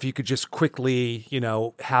nice if you could just quickly,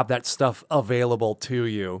 have that stuff available to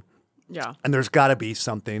you. Yeah. And there's got to be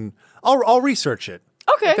something. I'll research it.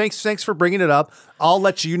 Okay. Thanks for bringing it up. I'll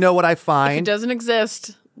let you know what I find. If it doesn't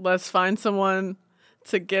exist, let's find someone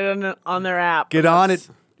to get on their app. Get on it.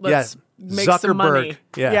 Let's make some money.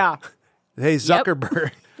 Yeah. Hey,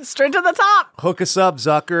 Zuckerberg. Yep. Straight to the top. Hook us up,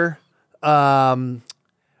 Zucker. I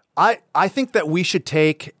think that we should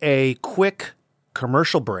take a quick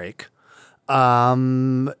commercial break.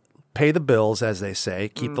 Pay the bills, as they say.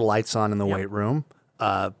 Keep the lights on in the weight room.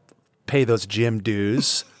 Pay those gym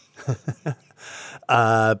dues.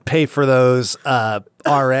 Pay for those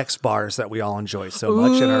RX bars that we all enjoy so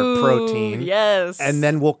much and our protein. Yes. And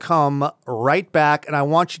then we'll come right back, and I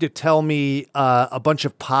want you to tell me a bunch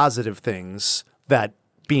of positive things that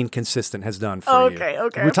being consistent has done for you. Okay.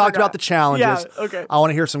 We talked about the challenges. Yeah, okay. I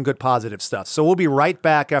want to hear some good positive stuff. So we'll be right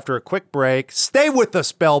back after a quick break. Stay with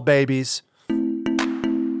us, Bell Babies.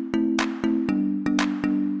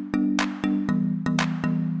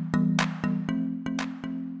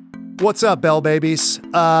 What's up, Bell Babies?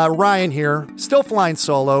 Ryan here, still flying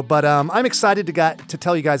solo, but I'm excited to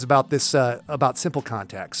tell you guys about this, about Simple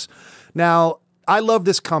Contacts. Now, I love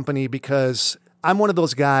this company because I'm one of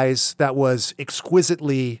those guys that was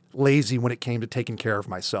exquisitely lazy when it came to taking care of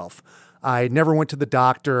myself. I never went to the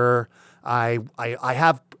doctor. I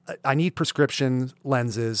need prescription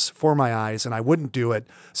lenses for my eyes, and I wouldn't do it.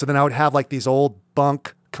 So then I would have like these old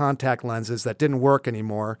bunk contact lenses that didn't work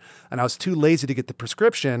anymore, and I was too lazy to get the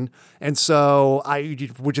prescription, and so I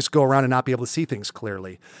would just go around and not be able to see things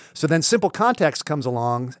clearly. So then Simple Contacts comes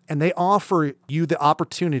along, and they offer you the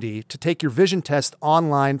opportunity to take your vision test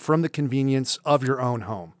online from the convenience of your own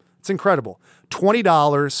home. It's incredible.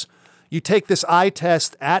 $20. You take this eye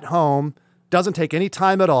test at home, doesn't take any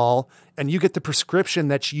time at all, and you get the prescription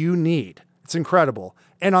that you need. It's incredible.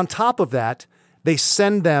 And on top of that, they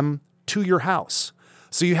send them to your house.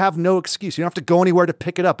 So you have no excuse. You don't have to go anywhere to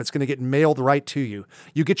pick it up. It's going to get mailed right to you.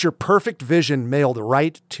 You get your perfect vision mailed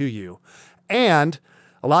right to you. And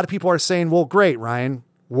a lot of people are saying, well, great, Ryan.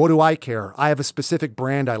 What do I care? I have a specific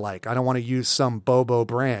brand I like. I don't want to use some Bobo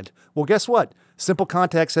brand. Well, guess what? Simple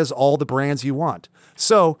Contacts has all the brands you want.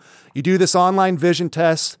 So you do this online vision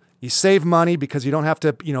test. You save money because you don't have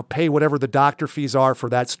to, pay whatever the doctor fees are for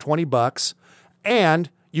that's $20. And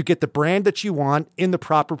you get the brand that you want in the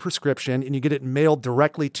proper prescription, and you get it mailed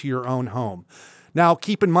directly to your own home. Now,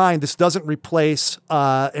 keep in mind, this doesn't replace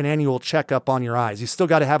an annual checkup on your eyes. You still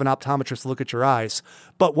got to have an optometrist look at your eyes.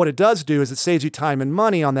 But what it does do is it saves you time and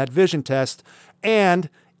money on that vision test, and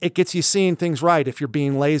it gets you seeing things right if you're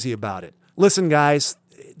being lazy about it. Listen, guys,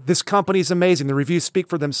 this company's amazing. The reviews speak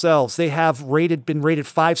for themselves. They have been rated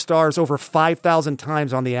 5 stars over 5,000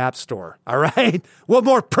 times on the App Store. All right? What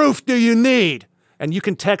more proof do you need? And you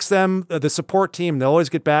can text them, the support team. They'll always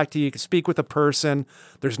get back to you. You can speak with a person.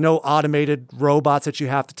 There's no automated robots that you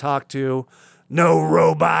have to talk to. No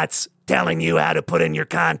robots telling you how to put in your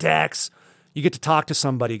contacts. You get to talk to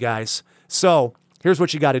somebody, guys. So here's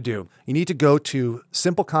what you got to do. You need to go to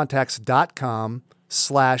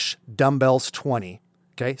simplecontacts.com/dumbbells20.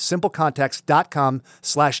 Okay,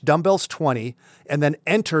 simplecontacts.com/dumbbells20, and then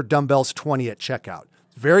enter dumbbells20 at checkout.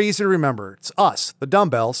 Very easy to remember. It's us, the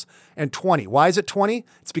dumbbells, and 20. Why is it 20?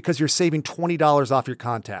 It's because you're saving $20 off your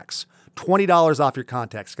contacts. $20 off your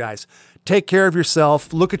contacts, guys. Take care of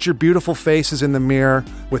yourself. Look at your beautiful faces in the mirror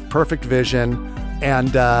with perfect vision,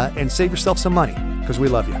 and save yourself some money because we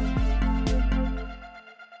love you.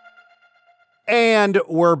 And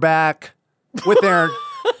we're back with Erin.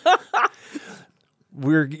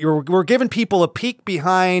 We're giving people a peek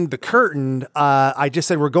behind the curtain. I just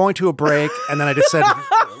said we're going to a break, and then I just said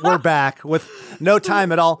we're back with no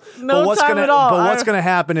time at all. But what's going to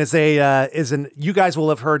happen is you guys will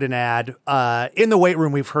have heard an ad. In the weight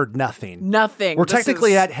room, we've heard nothing. Nothing. We're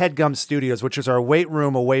technically at HeadGum Studios, which is our weight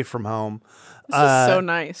room away from home. This is so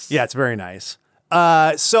nice. Yeah, it's very nice.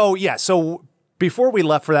 So before we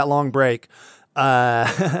left for that long break,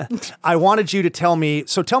 I wanted you to tell me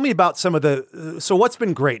about some of so what's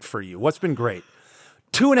been great for you? What's been great?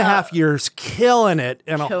 2.5 years, killing it.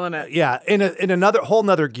 Yeah. In another whole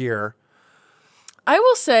nother gear. I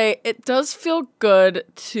will say it does feel good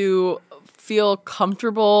to feel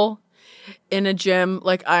comfortable in a gym.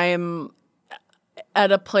 Like I'm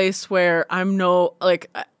at a place where I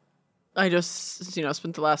just,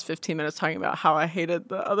 spent the last 15 minutes talking about how I hated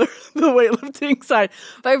the weightlifting side.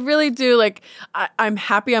 But I really do, I'm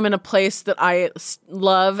happy I'm in a place that I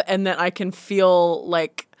love and that I can feel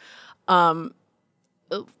like a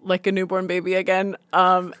newborn baby again,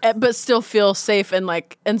 but still feel safe and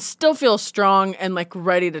still feel strong and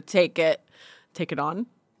ready to take it on.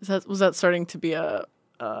 Was that starting to be a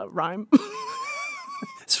rhyme?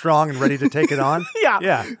 Strong and ready to take it on?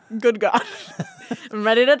 Yeah. Good God. I'm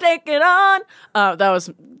ready to take it on. That was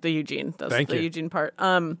the Eugene. That's the Eugene part.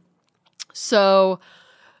 So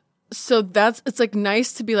it's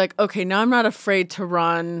nice to be okay, now I'm not afraid to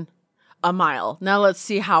run a mile. Now let's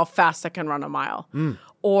see how fast I can run a mile.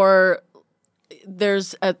 Or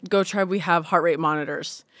there's at Go Tribe, we have heart rate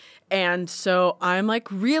monitors. And so I'm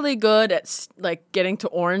really good at getting to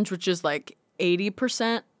orange, which is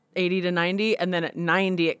 80%, 80 to 90. And then at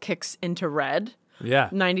 90, it kicks into red. Yeah.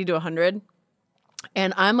 90 to 100.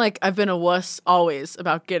 And I'm I've been a wuss always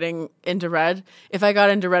about getting into red. If I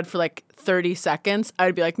got into red for 30 seconds,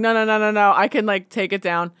 I'd be no, I can take it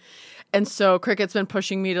down. And so Cricket's been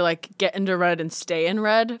pushing me to get into red and stay in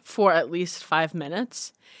red for at least 5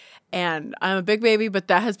 minutes. And I'm a big baby, but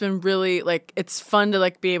that has been really it's fun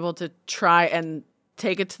to be able to try and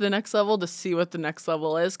take it to the next level to see what the next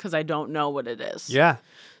level is because I don't know what it is. Yeah.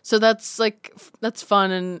 So that's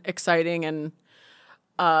fun and exciting and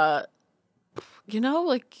I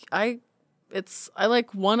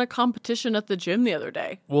won a competition at the gym the other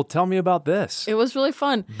day. Well, tell me about this. It was really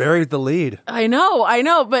fun. Buried the lead. I know,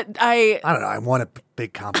 but I don't know. I won a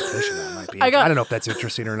big competition. I'm be. I don't know if that's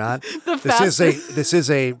interesting or not. This is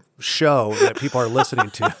a show that people are listening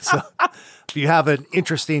to. So if you have an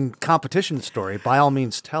interesting competition story, by all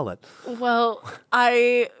means, tell it. Well,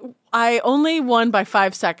 I only won by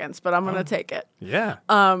 5 seconds, but I'm going to take it. Yeah.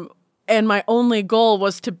 And my only goal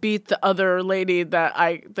was to beat the other lady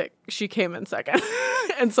that she came in second.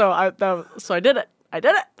 And so I did it. I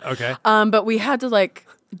did it. Okay. But we had to like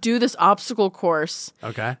do this obstacle course.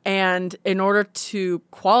 Okay. And in order to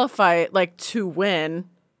qualify, like to win,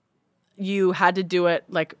 you had to do it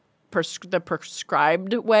like the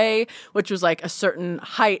prescribed way, which was like a certain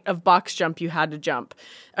height of box jump you had to jump,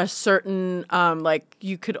 a certain like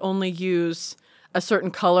you could only use a certain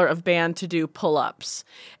color of band to do pull-ups,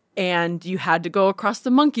 and you had to go across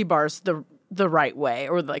the monkey bars the right way,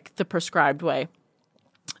 or like the prescribed way.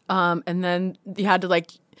 And then you had to like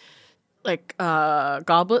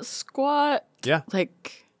goblet squat. Yeah.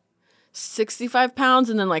 Like 65 pounds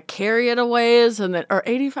and then like carry it a ways, and then, or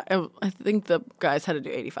 85. I think the guys had to do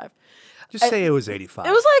 85. Just say it was 85. It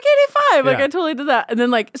was like 85. Like Yeah. I totally did that. And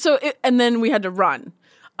then like, and then we had to run,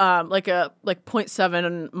 like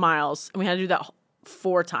 0.7 miles, and we had to do that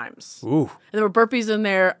 4 times. Ooh. And there were burpees in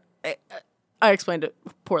there. I explained it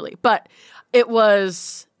poorly, but it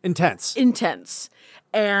was Intense.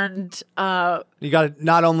 And You got to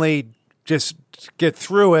not only just get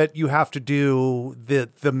through it, you have to do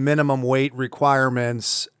the minimum weight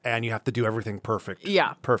requirements, and you have to do everything perfect.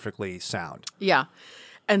 Yeah. Perfectly sound. yeah.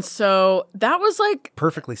 And so that was like,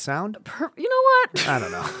 Perfectly sound? you know what? I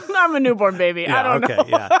don't know. I'm a newborn baby. I don't know.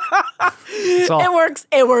 Yeah. It's all-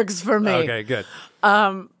 It works for me. Okay, good.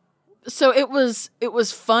 So it was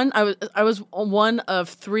fun. I was one of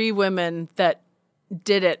 3 women that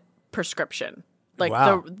did it prescription. Like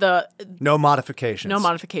Wow. the No modifications. no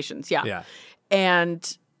modifications. Yeah. Yeah.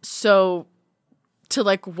 And so to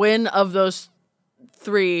like win of those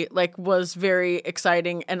 3 like was very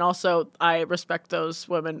exciting, and also I respect those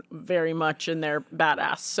women very much, and they're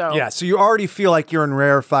badass. So Yeah, so you already feel like you're in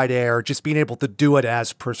rarefied air, just being able to do it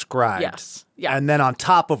as prescribed. Yes. Yeah. And then on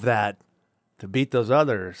top of that, to beat those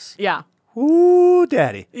others. yeah. Ooh,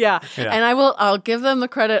 daddy. Yeah. Yeah. And I'll give them the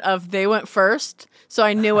credit of they went first, so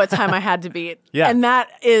I knew what time I had to beat. Yeah. And that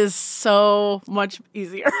is so much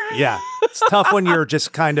easier. Yeah. It's tough when you're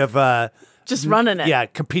just kind of Just running it. yeah,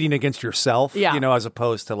 competing against yourself, Yeah. as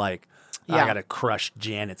opposed to like I Yeah. got to crush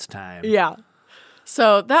Janet's time. Yeah.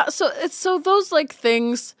 So those like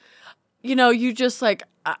things, you just like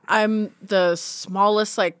I'm the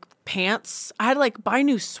smallest like pants. I had to like buy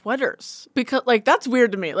new sweaters because like that's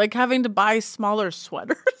weird to me, like having to buy smaller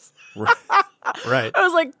sweaters. Right. I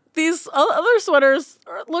was like, these other sweaters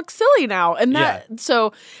look silly now, and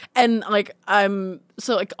like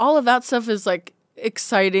all of that stuff is like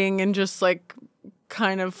exciting and just like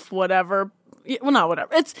kind of whatever. Well, not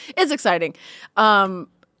whatever. It's exciting.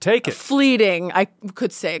 Take it. Fleeting, I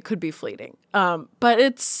could say it could be fleeting. But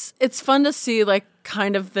it's fun to see like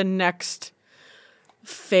kind of the next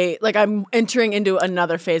phase. Like I'm entering into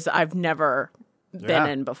another phase that I've never been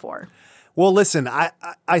in before. Well, listen,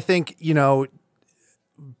 I think,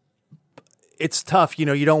 it's tough.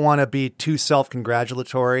 You don't want to be too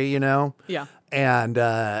self-congratulatory, Yeah. And,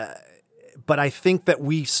 but I think that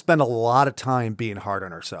we spend a lot of time being hard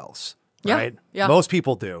on ourselves. Yeah, Right? yeah. Most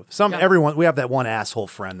people do. Everyone, we have that one asshole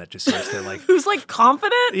friend that just says they're like, Who's like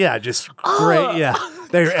confident? yeah, just great. Yeah.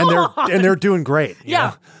 They're doing great. you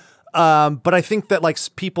Yeah. know? But I think that like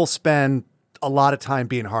people spend a lot of time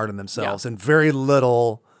being hard on themselves and very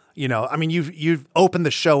little, I mean, you've opened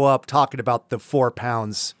the show up talking about the 4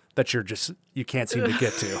 pounds that you can't seem to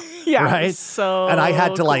get to. Yeah. Right. So and I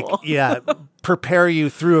had to cool. prepare you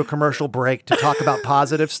through a commercial break to talk about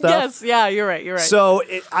positive stuff. Yes. Yeah. You're right. You're right. So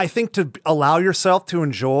I think to allow yourself to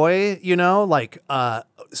enjoy,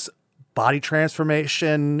 body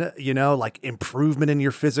transformation, like improvement in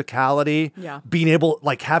your physicality, being able,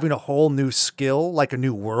 like having a whole new skill, like a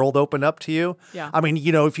new world open up to you. Yeah. I mean,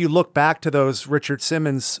 if you look back to those Richard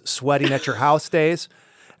Simmons sweating at your house days,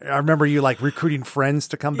 I remember you like recruiting friends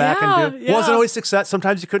to come back and do it. Yeah. Wasn't always success.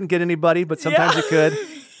 Sometimes you couldn't get anybody, but sometimes you could.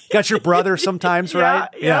 Got your brother sometimes, right?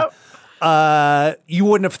 Yeah. You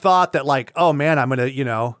wouldn't have thought that like, oh man, I'm going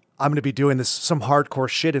to be doing some hardcore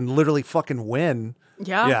shit and literally fucking win.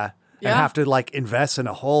 Yeah. Yeah. And have to like invest in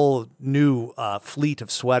a whole new fleet of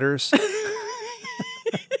sweaters.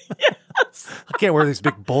 I can't wear these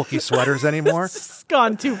big bulky sweaters anymore. It's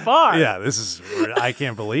gone too far. Yeah, I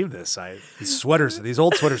can't believe this. These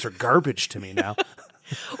old sweaters are garbage to me now.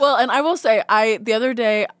 Well, and I will say, the other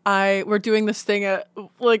day we're doing this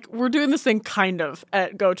thing kind of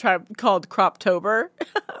at Go Tribe called Croptober.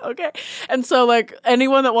 Okay, and so like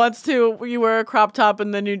anyone that wants to, you wear a crop top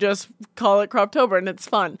and then you just call it Croptober, and it's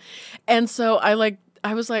fun. And so I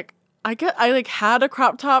had a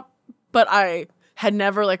crop top, but I had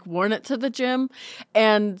never like worn it to the gym,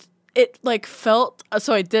 and it like felt,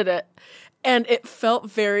 so I did it, and it felt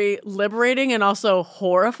very liberating and also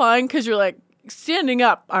horrifying because you're like, standing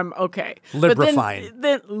up, I'm okay. Librifying. But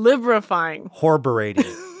then librifying. Horberating.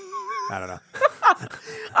 I don't know.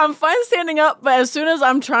 I'm fine standing up, but as soon as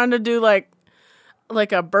I'm trying to do like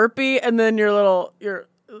a burpee, and then you're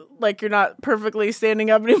not perfectly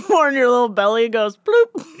standing up anymore, and your little belly goes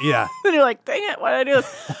bloop. Yeah. And you're like, dang it, why did I do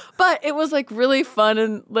this? But it was like really fun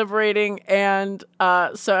and liberating, and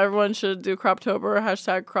so everyone should do Croptober,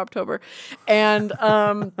 #Croptober. And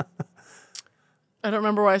I don't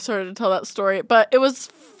remember why I started to tell that story, but it was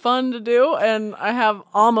fun to do, and I have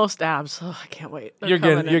almost abs. Oh, I can't wait. They're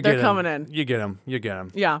coming in. You get them. Yeah. You're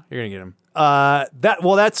going to get them. I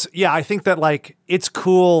think that like it's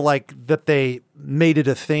cool like that they made it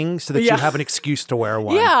a thing so that you have an excuse to wear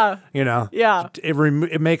one. Yeah. You know? Yeah.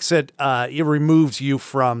 It makes it, it removes you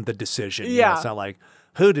from the decision. Yeah. You know? It's not like,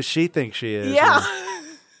 who does she think she is? Yeah.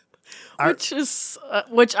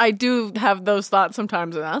 Which I do have those thoughts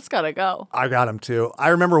sometimes, and that's got to go. I got them too. I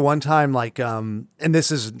remember one time, like, and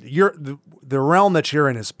this is the realm that you're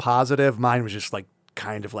in is positive. Mine was just like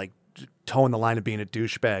kind of like towing the line of being a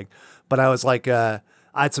douchebag. But I was like, I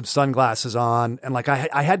had some sunglasses on, and like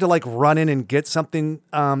I had to like run in and get something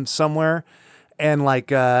somewhere, and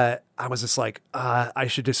like I was just like, I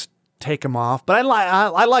should just take them off. But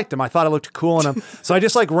I liked them. I thought I looked cool in them. So I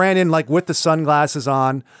just like ran in like with the sunglasses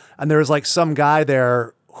on, and there was like some guy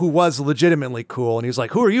there who was legitimately cool, and he was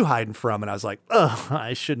like, "Who are you hiding from?" And I was like, "Oh,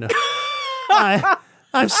 I shouldn't have."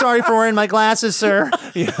 I'm sorry for wearing my glasses, sir.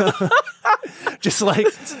 Yeah. Just like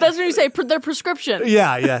so that's when you say their prescription.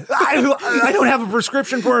 Yeah. I don't have a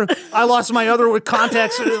prescription for it. I lost my other with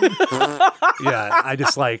contacts. Yeah, I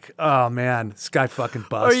just like, oh man, this guy fucking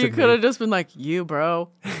busted me. Or you could have just been like, you, bro.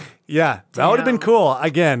 Yeah, that would have been cool.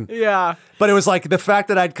 Again. Yeah. But it was like the fact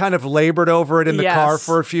that I'd kind of labored over it in the car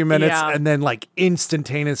for a few minutes and then like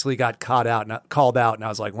instantaneously got called out, and I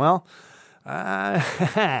was like, well,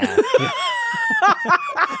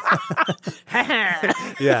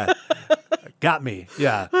 yeah. Got me.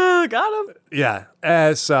 Yeah. Got him.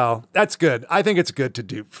 Yeah. So that's good. I think it's good to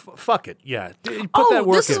do. Fuck it. Yeah. Put that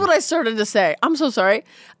work this is in. what I started to say. I'm so sorry.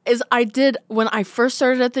 When I first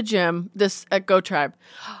started at the gym, at Go Tribe,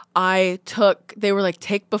 they were like,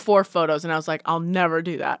 take before photos. And I was like, I'll never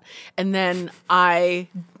do that. And then I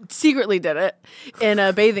secretly did it in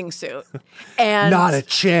a bathing suit. And not a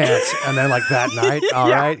chance. And then like that night, all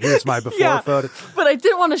right, here's my before photo. But I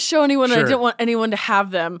didn't want to show anyone. Sure. And I didn't want anyone to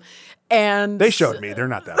have them. And they showed me. They're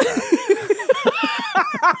not that bad.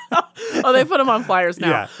 Oh, they put them on flyers now.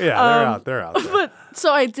 Yeah, they're out there. But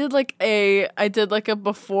so I did like a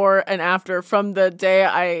before and after from the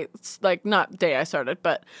day not day I started,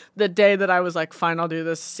 but the day that I was like, fine, I'll do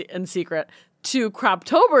this in secret, to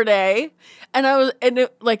Croptober Day. And I was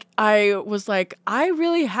like, I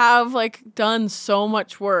really have like done so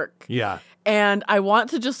much work. Yeah. And I want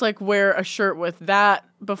to just like wear a shirt with that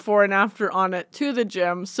before and after on it to the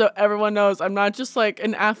gym, so everyone knows I'm not just like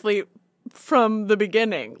an athlete from the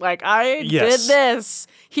beginning. Like I did this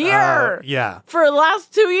here for the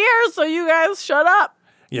last 2 years, so you guys shut up.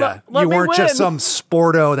 Yeah, let you me weren't win. just some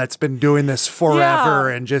sporto that's been doing this forever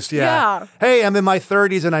and just, hey, I'm in my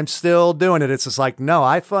 30s and I'm still doing it. It's just like, no,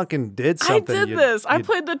 I fucking did something. I did this. I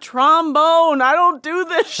played the trombone. I don't do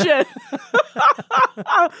this shit.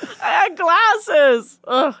 I had glasses.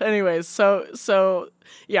 Ugh. Anyways, so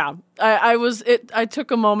yeah, I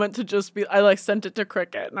took a moment to just be, I like sent it to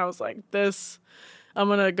Cricket, and I was like, I'm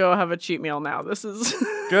going to go have a cheat meal now. This is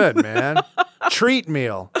good, man. Treat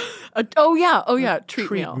meal.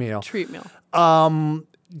 Treat meal.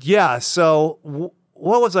 Yeah. So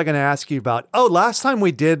what was I going to ask you about? Oh, last time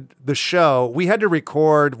we did the show, we had to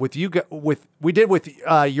record with your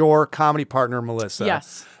comedy partner, Melissa.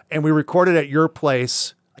 Yes. And we recorded at your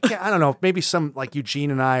place. I don't know, maybe some like Eugene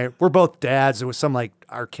and I, we're both dads. It was some like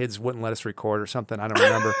our kids wouldn't let us record or something. I don't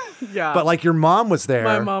remember. Yeah. But like your mom was there.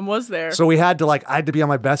 My mom was there. So I had to be on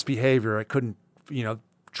my best behavior. I couldn't,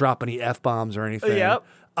 drop any F-bombs or anything. Yep.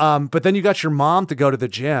 But then you got your mom to go to the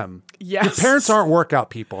gym. Yes. Your parents aren't workout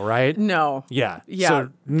people, right? No. Yeah. Yeah. So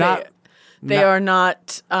they are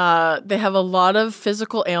not, they have a lot of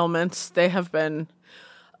physical ailments. They have been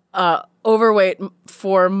overweight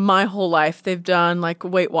for my whole life. They've done like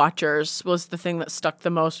Weight Watchers was the thing that stuck the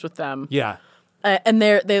most with them. Yeah. And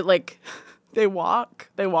they walk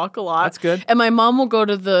a lot. That's good. And my mom will go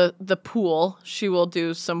to the pool. She will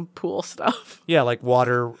do some pool stuff. Yeah, like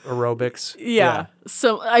water aerobics. Yeah.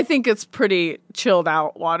 So I think it's pretty chilled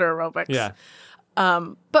out water aerobics. Yeah.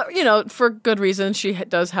 But, for good reason, she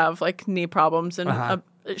does have, like, knee problems. And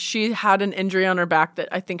she had an injury on her back that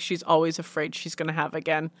I think she's always afraid she's going to have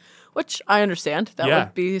again, which I understand. That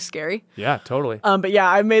would be scary. Yeah, totally. But yeah,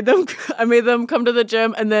 I made them come to the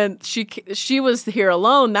gym, and then she was here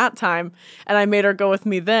alone that time, and I made her go with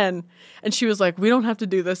me then, and she was like, "We don't have to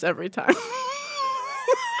do this every time." And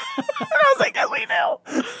I was like, "Yes, we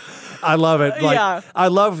do." I love it. I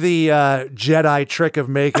love the Jedi trick of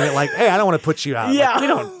making it like, hey, I don't want to put you out. Yeah. Like, we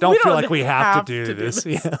don't feel like we have to do this.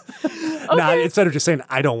 Yeah. Okay. Nah, instead of just saying,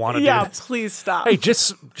 I don't want to do this. Yeah, please stop. Hey,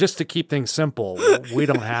 just to keep things simple, we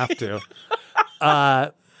don't have to.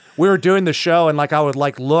 We were doing the show, and like I would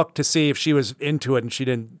like look to see if she was into it, and she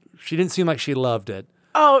didn't seem like she loved it.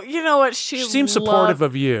 Oh, you know what? She seems supportive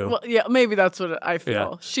of you. Well, yeah, maybe that's what I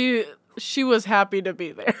feel. Yeah. She was happy to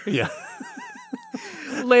be there. Yeah.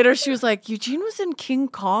 Later, she was like, Eugene was in King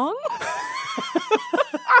Kong?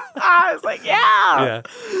 I was like, yeah,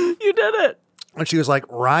 you did it. And she was like,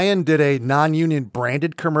 Ryan did a non-union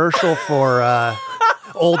branded commercial for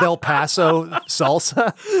Old El Paso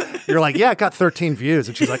salsa. You're like, yeah, it got 13 views.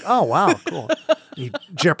 And she's like, oh, wow, cool. He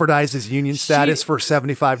jeopardized his union status for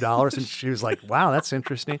 $75. And she was like, wow, that's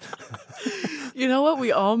interesting. You know what?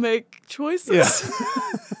 We all make choices.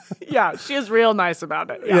 Yeah, she is real nice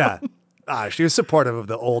about it. Yeah. She was supportive of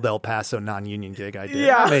the Old El Paso non-union gig I did.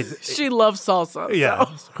 Yeah, she loves salsa. Yeah,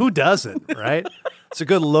 so. Who doesn't, right? It's a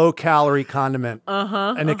good low-calorie condiment.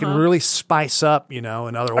 And it can really spice up, and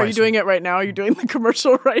otherwise... Are you doing it right now? Are you doing the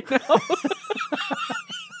commercial right now?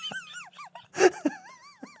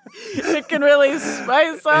 It can really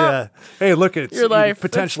spice up. Yeah. Hey, look, it's your life.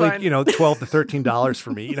 Potentially, $12 to $13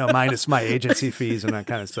 for me, minus my agency fees and that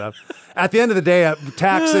kind of stuff. At the end of the day,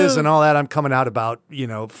 taxes and all that, I'm coming out about,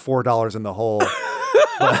 $4 in the hole.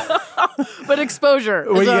 But exposure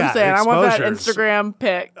is what I'm saying. I want that Instagram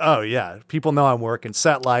pic. Oh, yeah. People know I'm working.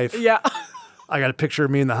 Set life. Yeah. I got a picture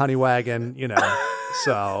of me in the honey wagon,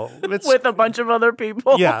 so it's... With a bunch of other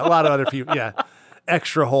people. Yeah, a lot of other people, yeah.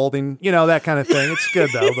 Extra holding, that kind of thing. It's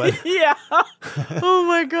good though, but yeah. Oh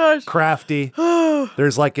my gosh. Crafty.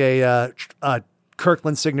 There's like a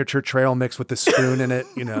Kirkland signature trail mix with the spoon in it,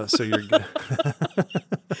 so you're good.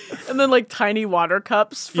 And then like tiny water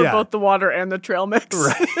cups for both the water and the trail mix.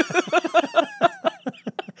 Right.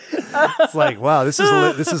 It's like, wow, this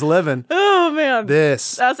is living. Oh man.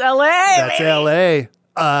 That's LA. That's baby.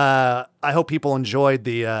 LA. I hope people enjoyed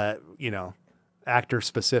the actor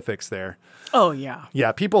specifics there. Oh, yeah.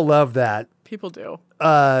 Yeah, people love that. People do.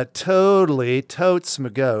 Totally. Totes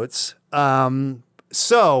McGoats.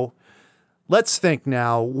 So let's think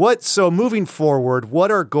now. So moving forward,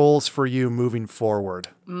 what are goals for you moving forward?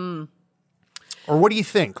 Or what do you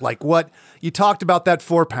think? Like you talked about that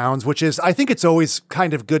 4 pounds, which is, I think it's always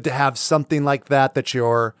kind of good to have something like that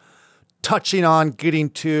you're touching on, getting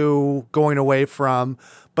to, going away from.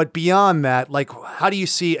 But beyond that, like, how do you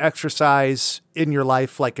see exercise in your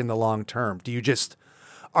life, like in the long term?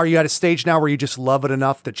 Are you at a stage now where you just love it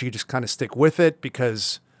enough that you just kind of stick with it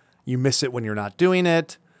because you miss it when you're not doing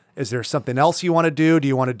it? Is there something else you want to do? Do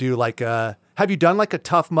you want to do have you done like a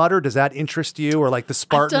Tough Mudder? Does that interest you, or like the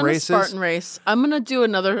Spartan races? I've done a Spartan race. I'm going to do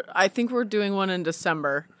another. I think we're doing one in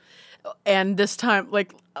December. And this time,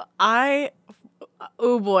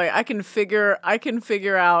 oh boy, I can figure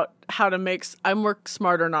out how to I work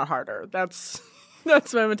smarter, not harder. That's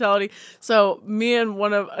my mentality. So me and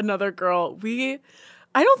another girl,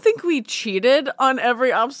 I don't think we cheated on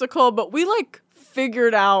every obstacle, but we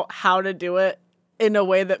figured out how to do it in a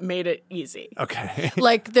way that made it easy. Okay.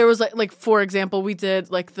 There was for example, we did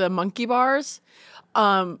the monkey bars,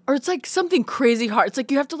 or it's something crazy hard.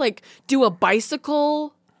 It's you have to do a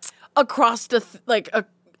bicycle across the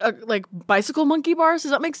bicycle monkey bars.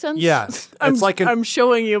 Does that make sense? Yeah. I'm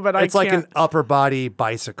showing you, but I can't. It's like an upper body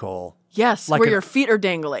bicycle. Yes, where your feet are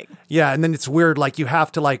dangling. Yeah, and then it's weird. You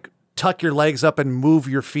have to tuck your legs up and move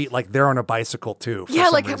your feet like they're on a bicycle too. Yeah,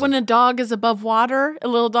 when a dog is above water, a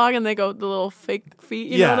little dog, and they go the little fake feet.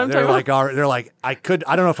 You know what I'm talking about? They're like, I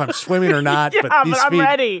don't know if I'm swimming or not, yeah, but these I'm feet,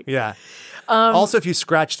 ready. Yeah. Also, if you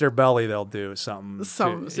scratch their belly, they'll do something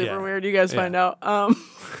super weird. You guys find out.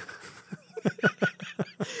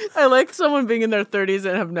 I like someone being in their 30s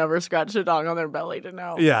and have never scratched a dog on their belly to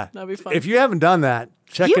know. Yeah. That'd be fun. If you haven't done that,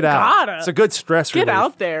 check it out. It's a good stress relief. Get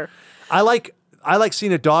out there. I like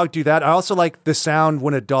seeing a dog do that. I also like the sound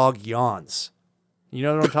when a dog yawns. You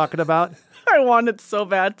know what I'm talking about? I wanted so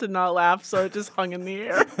bad to not laugh, so it just hung in the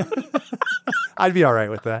air. I'd be all right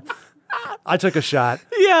with that. I took a shot.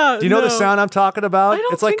 Yeah. Do you know the sound I'm talking about? I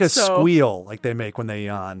don't It's like think a so. squeal like they make when they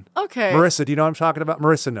yawn. Okay. Marissa, do you know what I'm talking about?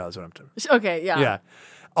 Marissa knows what I'm talking about. Okay, yeah. Yeah.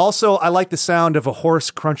 Also, I like the sound of a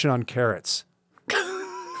horse crunching on carrots.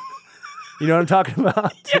 You know what I'm talking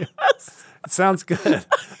about? Yes. It sounds good.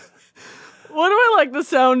 What do I like the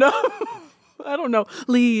sound of? I don't know.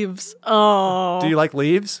 Leaves. Oh. Do you like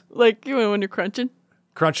leaves? Like when you're crunching?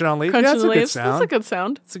 Crunching on leaves? Crunching Yeah, that's a good leaves. sound. That's a good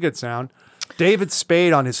sound. It's a good sound. David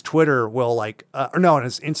Spade on his Twitter will on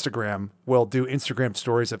his Instagram will do Instagram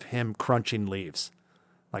stories of him crunching leaves,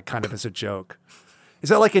 like kind of as a joke. Is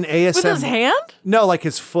that like an ASM? With his hand? No, like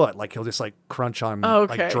his foot. Like he'll just like crunch on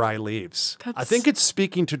like dry leaves. I think it's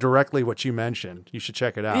speaking to directly what you mentioned. You should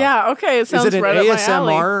check it out. Yeah, okay. It sounds Is it an right up my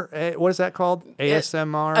alley. ASMR? What is that called?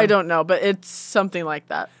 ASMR? I don't know, but it's something like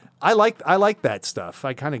that. I like that stuff.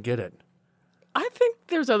 I kind of get it. I think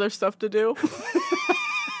there's other stuff to do.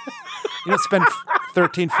 You don't spend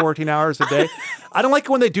 13, 14 hours a day. I don't like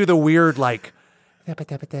when they do the weird like the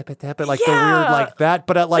weird like that.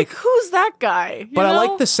 But I like who's that guy? I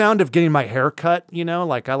like the sound of getting my hair cut,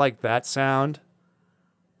 like I like that sound.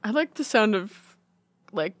 I like the sound of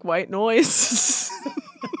like white noise.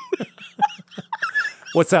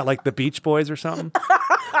 What's that, like the Beach Boys or something?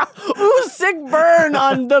 Ooh, sick burn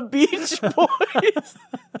on the Beach Boys.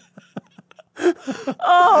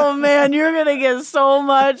 Oh man, you're gonna get so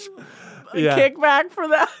much kickback for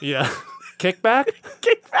that. Yeah. Kickback?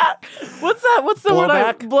 Kickback. What's that? What's the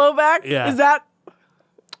Blowback? word? Blowback? Yeah. Is that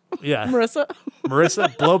Marissa?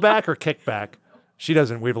 Marissa, blowback or kickback? She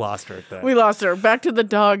doesn't. We've lost her at that. We lost her. Back to the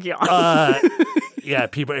dog yawn. Yeah,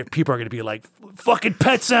 people are going to be like, fucking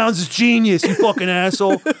Pet Sounds is genius, you fucking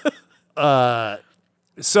asshole. The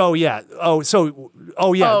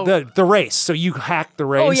race. So you hacked the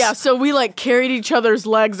race. Oh yeah, so we like carried each other's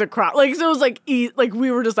legs across. Like so it was like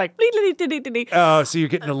we were just like. Oh, so you're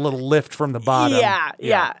getting a little lift from the bottom.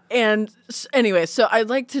 Yeah. And anyway, so I'd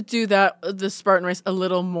like to do the Spartan race a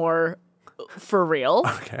little more for real.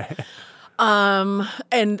 Okay.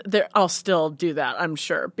 And I'll still do that, I'm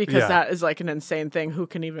sure, because that is like an insane thing. Who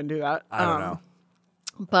can even do that? I don't know.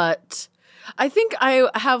 But I think I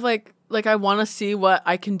have like I want to see what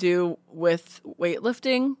I can do with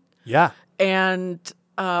weightlifting. Yeah. And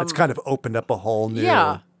it's kind of opened up a whole new.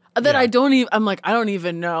 Yeah. That I don't even. I'm like I don't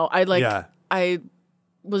even know. I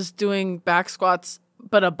was doing back squats,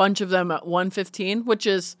 but a bunch of them at 115, which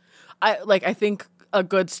is I think a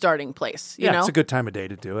good starting place. You know, it's a good time of day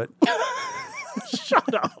to do it.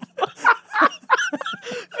 Shut up. I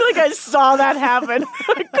feel like I saw that happen.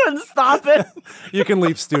 I couldn't stop it. You can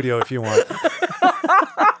leave studio if you want.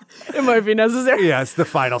 It might be necessary. Yeah, it's the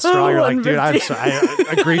final straw. You're like, dude, I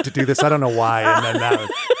agreed to do this. I don't know why. And then that was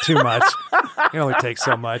too much. It only takes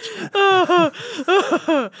so much.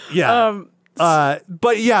 Yeah.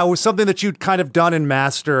 But yeah, it was something that you'd kind of done and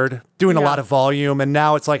mastered, doing a lot of volume. And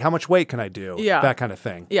now it's like, how much weight can I do? Yeah. That kind of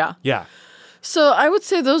thing. Yeah. Yeah. So I would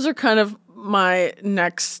say those are kind of my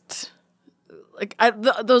next,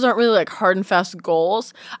 those aren't really like hard and fast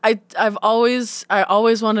goals. I always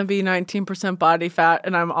want to be 19% body fat,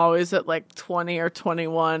 and I'm always at like 20 or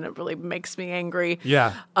 21. It really makes me angry.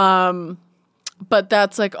 Yeah. But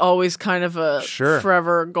that's like always kind of a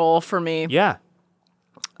forever goal for me. Yeah.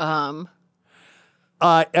 And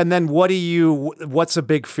then what's a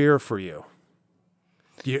big fear for you?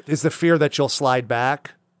 Is the fear that you'll slide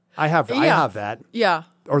back? I have that. Yeah.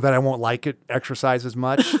 Or that I won't like it, exercise as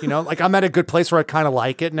much, like I'm at a good place where I kind of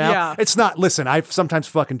like it now. Yeah. It's not, listen, I sometimes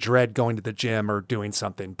fucking dread going to the gym or doing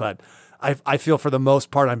something, but I feel for the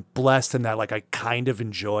most part, I'm blessed in that, like, I kind of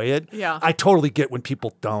enjoy it. Yeah. I totally get when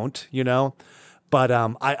people don't, but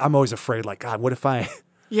I'm always afraid, like, God, what if I...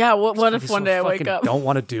 Yeah, what if one day I wake up... don't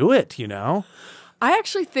want to do it, I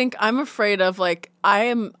actually think I'm afraid of, like,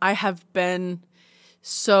 I have been...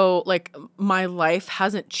 So, like, my life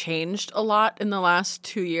hasn't changed a lot in the last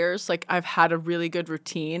 2 years. Like, I've had a really good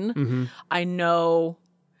routine. Mm-hmm. I know,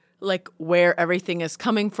 like, where everything is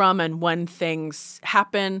coming from and when things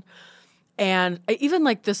happen. And even,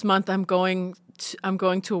 like, this month, I'm going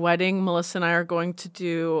to a wedding. Melissa and I are going to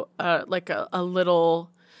do, a little,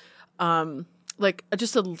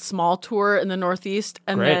 just a small tour in the Northeast.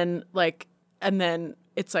 And Great. then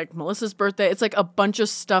it's like Melissa's birthday. It's like a bunch of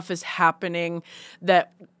stuff is happening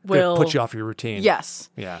that will put you off your routine. Yes.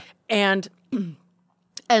 Yeah. And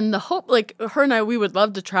the hope, like her and I, we would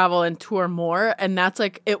love to travel and tour more. And that's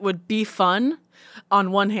like, it would be fun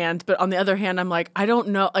on one hand, but on the other hand, I'm like, I don't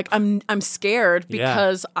know. Like I'm scared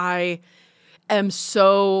because I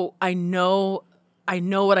know I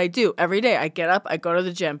know what I do every day. I get up, I go to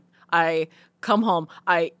the gym, I come home,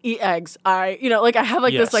 I eat eggs, I have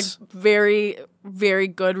like this like very, very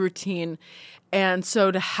good routine. And so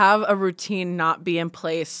to have a routine not be in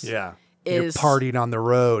place. Yeah. You're partied on the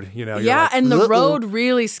road, Yeah, like, and the road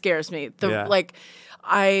really scares me.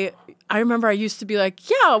 I remember I used to be like,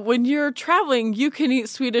 yeah, when you're traveling, you can eat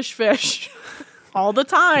Swedish fish all the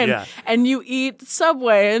time. Yeah. And you eat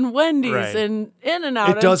Subway and Wendy's and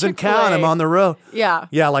In-N-Out. It doesn't count. I'm on the road. Yeah.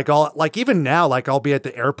 Yeah, even now, I'll be at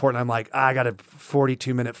the airport and I'm like, I got a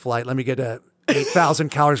 42-minute flight. Let me get a 8,000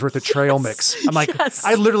 calories worth of trail mix. I'm like,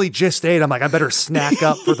 I literally just ate. I'm like, I better snack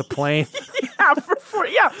up for the plane. For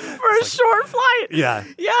a short flight. Yeah.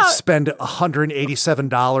 Spend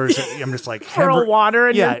 $187. I'm just like for a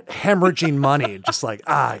water. Hemorrhaging money. Just like,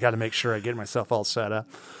 I got to make sure I get myself all set up.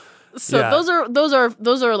 So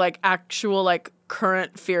those are like actual like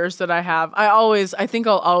current fears that I have. I think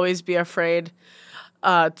I'll always be afraid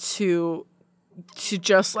to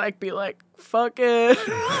just like be like, fuck it.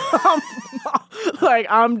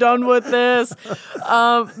 I'm done with this.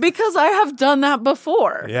 Because I have done that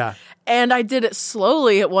before. Yeah. And I did it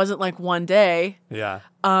slowly. It wasn't like one day. Yeah.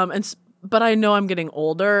 But I know I'm getting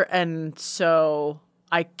older, and so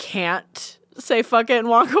I can't say fuck it and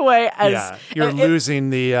walk away. You're losing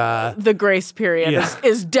the grace period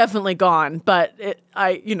is definitely gone. But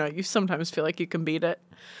you sometimes feel like you can beat it.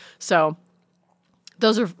 So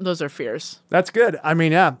those are fears. That's good. I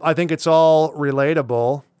mean, yeah, I think it's all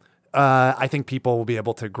relatable. I think people will be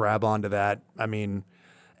able to grab onto that. I mean,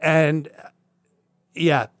 and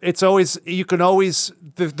yeah, it's always, you can always,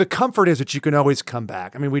 the comfort is that you can always come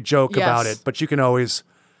back. I mean, we joke about it, but you can always,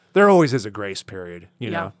 there always is a grace period, you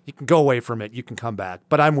know. You can go away from it, you can come back.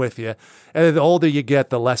 But I'm with you. And the older you get,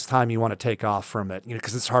 the less time you want to take off from it,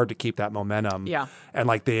 because it's hard to keep that momentum. Yeah. And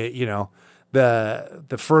like the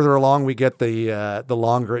further along we get, the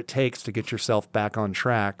longer it takes to get yourself back on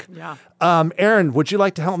track. Yeah. Erin, would you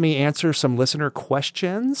like to help me answer some listener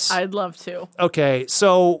questions? I'd love to. Okay,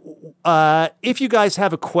 so if you guys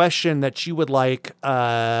have a question that you would like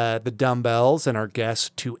the Dumbbells and our guests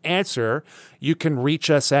to answer, you can reach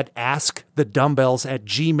us at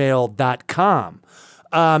askthedumbbells@gmail.com.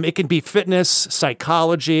 It can be fitness,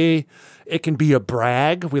 psychology. It can be a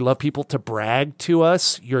brag. We love people to brag to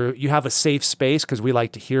us. You have a safe space because we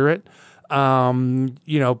like to hear it.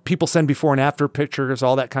 People send before and after pictures,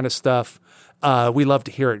 all that kind of stuff. We love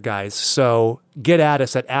to hear it, guys. So get at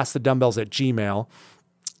us at askthedumbbells@gmail.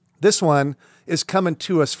 This one is coming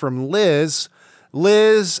to us from Liz.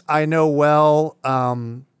 Liz, I know well.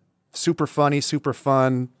 Super funny, super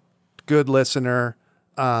fun, good listener,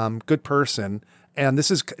 good person. And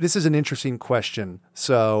this is an interesting question.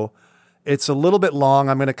 So it's a little bit long.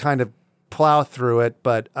 I'm going to kind of plow through it,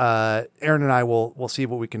 but Erin and I will see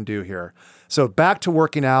what we can do here. So back to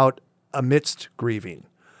working out amidst grieving.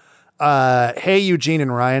 Hey, Eugene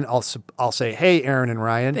and Ryan. I'll say, hey, Erin and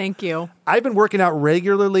Ryan. Thank you. I've been working out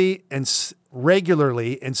regularly and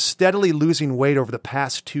steadily losing weight over the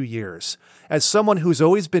past 2 years. As someone who's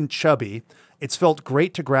always been chubby, it's felt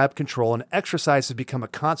great to grab control, and exercise has become a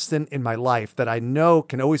constant in my life that I know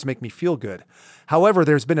can always make me feel good. However,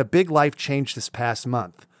 there's been a big life change this past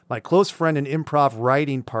month. My close friend and improv and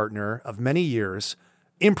writing partner of many years,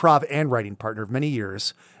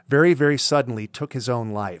 very, very suddenly took his own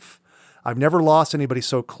life. I've never lost anybody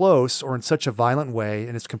so close or in such a violent way,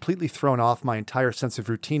 and it's completely thrown off my entire sense of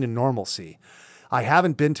routine and normalcy. I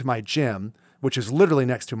haven't been to my gym, which is literally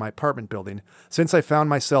next to my apartment building, since I found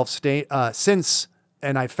myself staying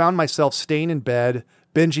in bed,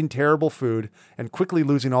 binging terrible food, and quickly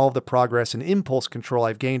losing all of the progress and impulse control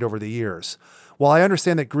I've gained over the years. While I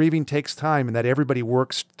understand that grieving takes time and that everybody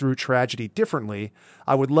works through tragedy differently,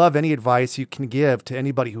 I would love any advice you can give to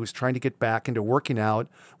anybody who is trying to get back into working out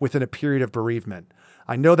within a period of bereavement.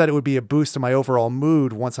 I know that it would be a boost to my overall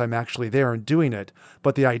mood once I'm actually there and doing it,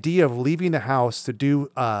 but the idea of leaving the house to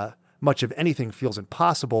do much of anything feels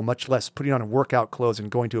impossible, much less putting on workout clothes and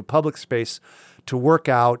going to a public space to work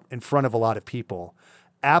out in front of a lot of people.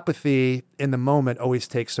 Apathy in the moment always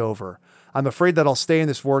takes over. I'm afraid that I'll stay in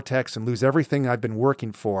this vortex and lose everything I've been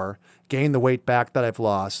working for, gain the weight back that I've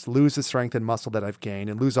lost, lose the strength and muscle that I've gained,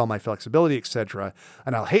 and lose all my flexibility, etc.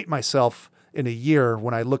 And I'll hate myself in a year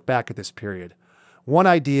when I look back at this period. One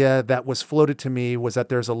idea that was floated to me was that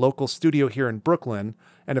there's a local studio here in Brooklyn,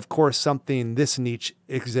 and of course something this niche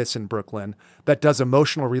exists in Brooklyn, that does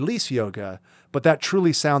emotional release yoga, but that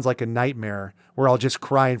truly sounds like a nightmare where I'll just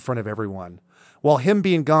cry in front of everyone. While him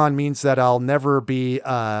being gone means that I'll never be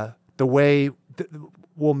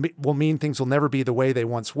will mean things will never be the way they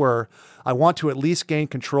once were, I want to at least gain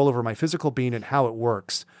control over my physical being and how it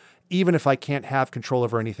works. even if I can't have control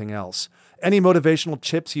over anything else. Any motivational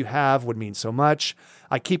tips you have would mean so much.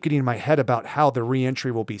 I keep getting in my head about how the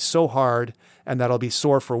reentry will be so hard and that I'll be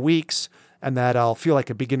sore for weeks and that I'll feel like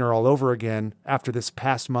a beginner all over again after this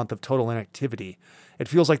past month of total inactivity. It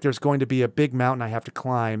feels like there's going to be a big mountain I have to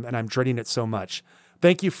climb, and I'm dreading it so much.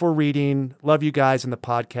 Thank you for reading. Love you guys in the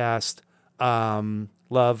podcast.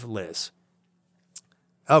 Love, Liz.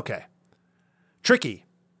 Okay. Tricky.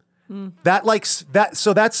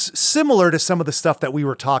 So that's similar to some of the stuff that we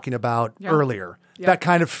were talking about earlier. Yeah. That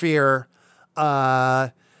kind of fear.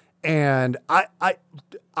 And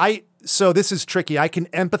so this is tricky. I can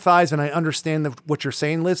empathize and I understand what you're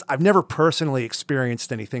saying, Liz. I've never personally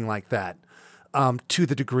experienced anything like that. To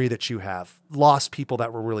the degree that you have. Lost people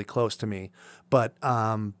that were really close to me, but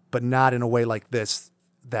not in a way like this,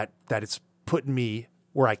 that it's put me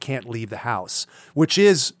where I can't leave the house, which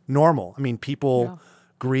is normal. I mean, people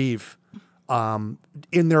grieve in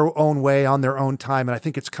their own way, on their own time, and I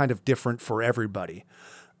think it's kind of different for everybody.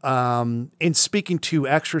 In speaking to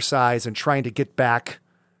exercise and trying to get back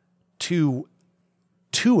to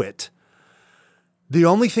it, the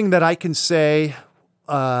only thing that I can say,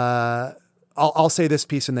 I'll say this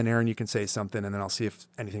piece and then Erin, you can say something and then I'll see if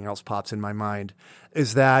anything else pops in my mind,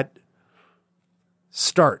 is that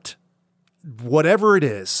start whatever it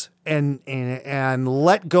is and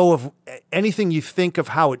let go of anything you think of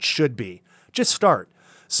how it should be. Just start.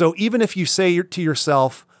 So even if you say to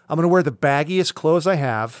yourself, I'm going to wear the baggiest clothes I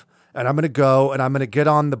have and I'm going to go and I'm going to get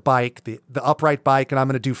on the bike, the upright bike, and I'm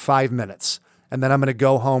going to do 5 minutes. And then I'm going to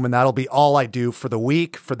go home and that'll be all I do for the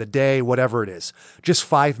week, for the day, whatever it is. Just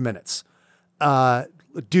 5 minutes.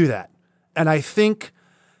 Do that. And I think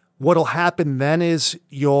what'll happen then is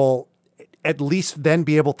you'll at least then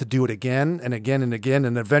be able to do it again and again and again,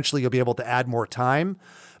 and eventually you'll be able to add more time.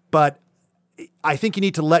 But I think you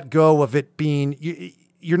need to let go of it being,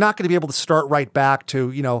 you're not going to be able to start right back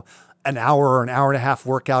to, an hour or an hour and a half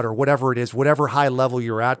workout or whatever it is, whatever high level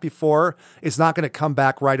you're at before, is not going to come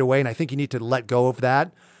back right away. And I think you need to let go of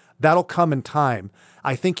that. That'll come in time.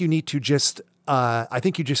 I think you need to just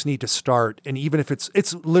need to start. And even if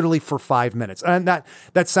it's literally for 5 minutes, and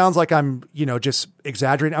that sounds like I'm, just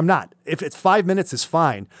exaggerating. I'm not. If it's 5 minutes is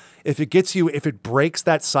fine. If it breaks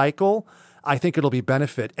that cycle, I think it'll be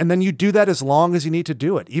benefit. And then you do that as long as you need to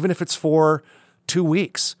do it. Even if it's for 2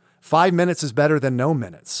 weeks, 5 minutes is better than no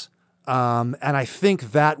minutes. And I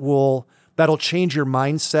think that'll change your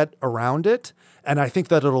mindset around it. And I think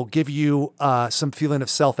that it'll give you some feeling of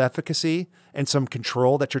self-efficacy and some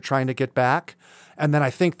control that you're trying to get back. And then I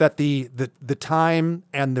think that the time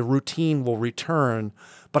and the routine will return.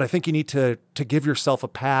 But I think you need to give yourself a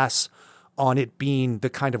pass on it being the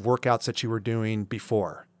kind of workouts that you were doing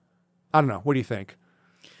before. I don't know. What do you think?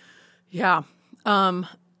 Yeah.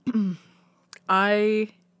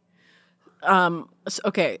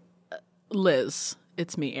 Okay. Liz,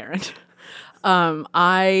 it's me, Erin.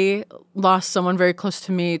 I lost someone very close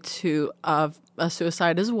to me to a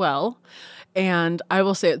suicide as well. And I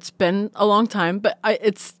will say it's been a long time, but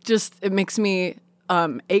it makes me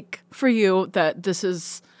ache for you that this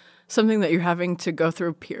is something that you're having to go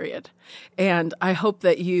through, period. And I hope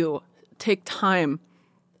that you take time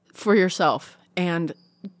for yourself and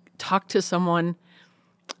talk to someone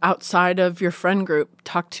outside of your friend group,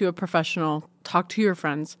 talk to a professional, talk to your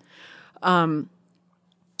friends.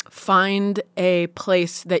 Find a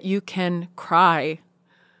place that you can cry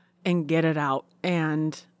and get it out.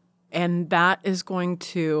 And that is going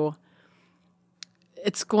to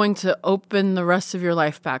open the rest of your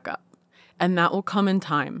life back up. And that will come in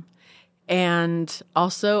time. And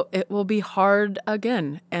also it will be hard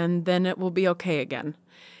again, and then it will be okay again.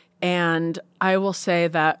 And I will say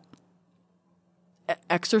that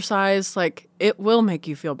exercise, it will make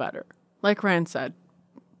you feel better. Like Ryan said,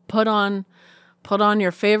 put on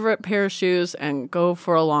your favorite pair of shoes and go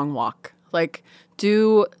for a long walk.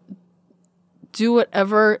 Do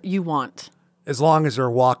whatever you want. As long as they're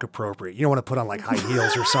walk appropriate. You don't want to put on high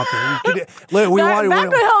heels or something. That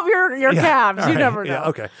could help your calves. Right. You never know. Yeah,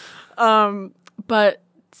 okay.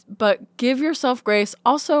 But give yourself grace.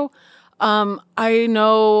 Also, I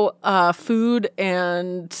know food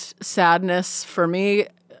and sadness for me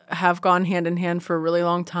have gone hand in hand for a really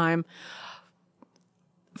long time.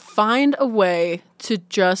 Find a way to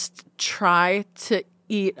just try to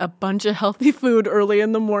eat a bunch of healthy food early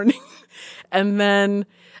in the morning. And then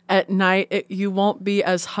at night, you won't be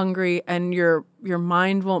as hungry and your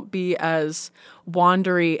mind won't be as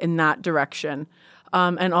wandery in that direction.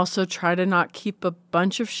 And also try to not keep a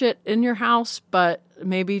bunch of shit in your house, but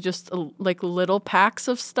maybe just little packs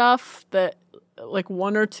of stuff that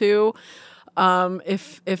one or two.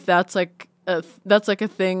 If that's a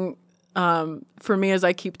thing for me is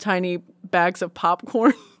I keep tiny bags of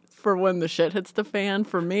popcorn for when the shit hits the fan,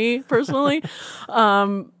 for me personally.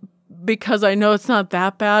 Because I know it's not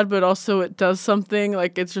that bad, but also it does something.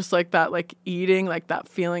 Like, it's just like that, like eating, like that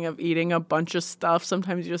feeling of eating a bunch of stuff.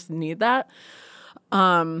 Sometimes you just need that.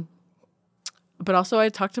 But also I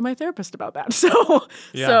talked to my therapist about that.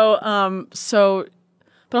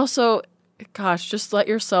 But also, gosh, just let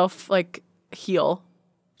yourself like heal.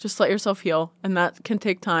 Just let yourself heal. And that can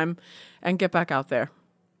take time, and get back out there.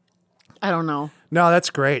 I don't know. No, that's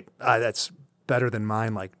great. That's better than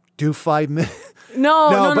mine. Like, do 5 minutes.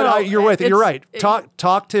 No. You're with it. You're right.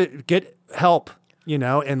 Talk to get help,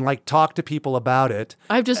 and like talk to people about it.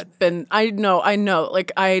 I've just been, I know.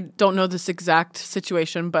 Like, I don't know this exact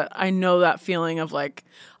situation, but I know that feeling of like,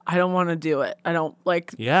 I don't want to do it. I don't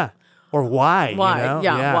like. Yeah. Or why? Why?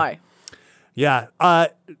 Yeah. Why? Yeah.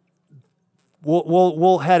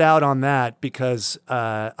 We'll head out on that because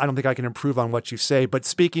I don't think I can improve on what you say. But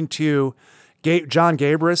speaking to John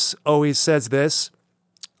Gabris, always says this.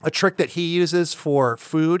 A trick that he uses for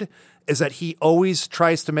food is that he always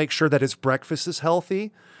tries to make sure that his breakfast is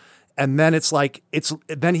healthy. And then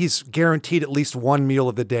then he's guaranteed at least one meal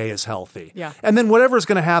of the day is healthy. Yeah. And then whatever is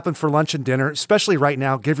going to happen for lunch and dinner, especially right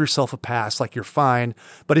now, give yourself a pass, like you're fine.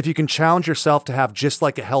 But if you can challenge yourself to have just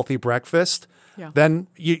like a healthy breakfast, then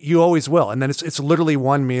you always will. And then it's literally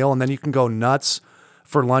one meal, and then you can go nuts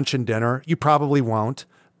for lunch and dinner. You probably won't,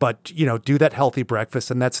 but do that healthy breakfast,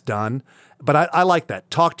 and that's done. But I like that.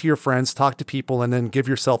 Talk to your friends, talk to people, and then give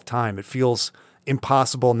yourself time. It feels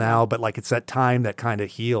impossible now, but like it's that time that kind of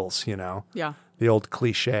heals, Yeah. The old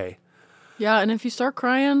cliche. Yeah, and if you start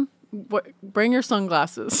crying, bring your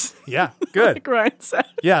sunglasses. Yeah, good. Like Ryan said.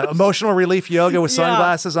 Yeah, emotional relief yoga with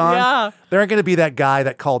sunglasses on. Yeah. There ain't going to be that guy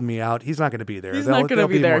that called me out. He's not going to be there. He's not going to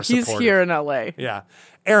be there. He's here in LA. Yeah.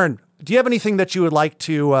 Erin, do you have anything that you would like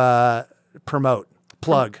to promote,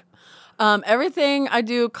 plug? Everything I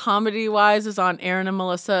do comedy-wise is on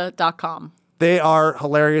erinandmelissa.com. They are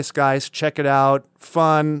hilarious guys. Check it out.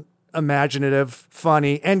 Fun, imaginative,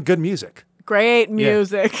 funny, and good music. Great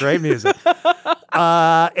music. Yeah, great music.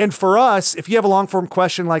 And for us, if you have a long-form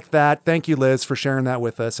question like that, thank you, Liz, for sharing that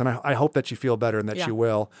with us. And I hope that you feel better and that you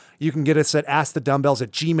will. You can get us at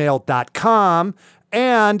askthedumbbells@gmail.com.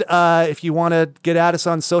 And if you want to get at us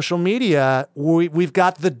on social media, we've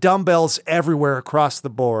got the dumbbells everywhere across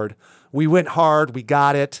the board. We went hard. We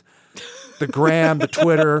got it. The gram, the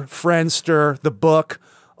Twitter, Friendster, the book,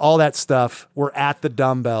 all that stuff. We're at the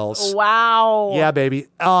dumbbells. Wow. Yeah, baby.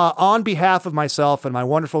 On behalf of myself and my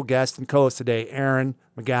wonderful guest and co-host today, Erin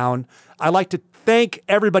McGown, I'd like to thank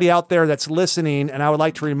everybody out there that's listening. And I would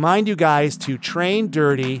like to remind you guys to train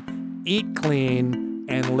dirty, eat clean,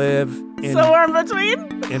 and live in... So we're in between?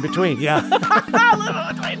 In between, yeah. Live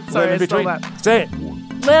in between. Sorry, live in between. I stole that. Say it.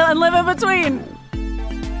 Live in between.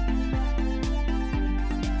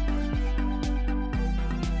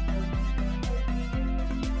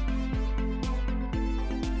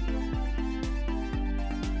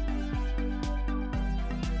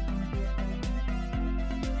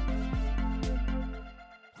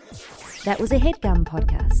 That was a HeadGum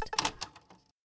podcast.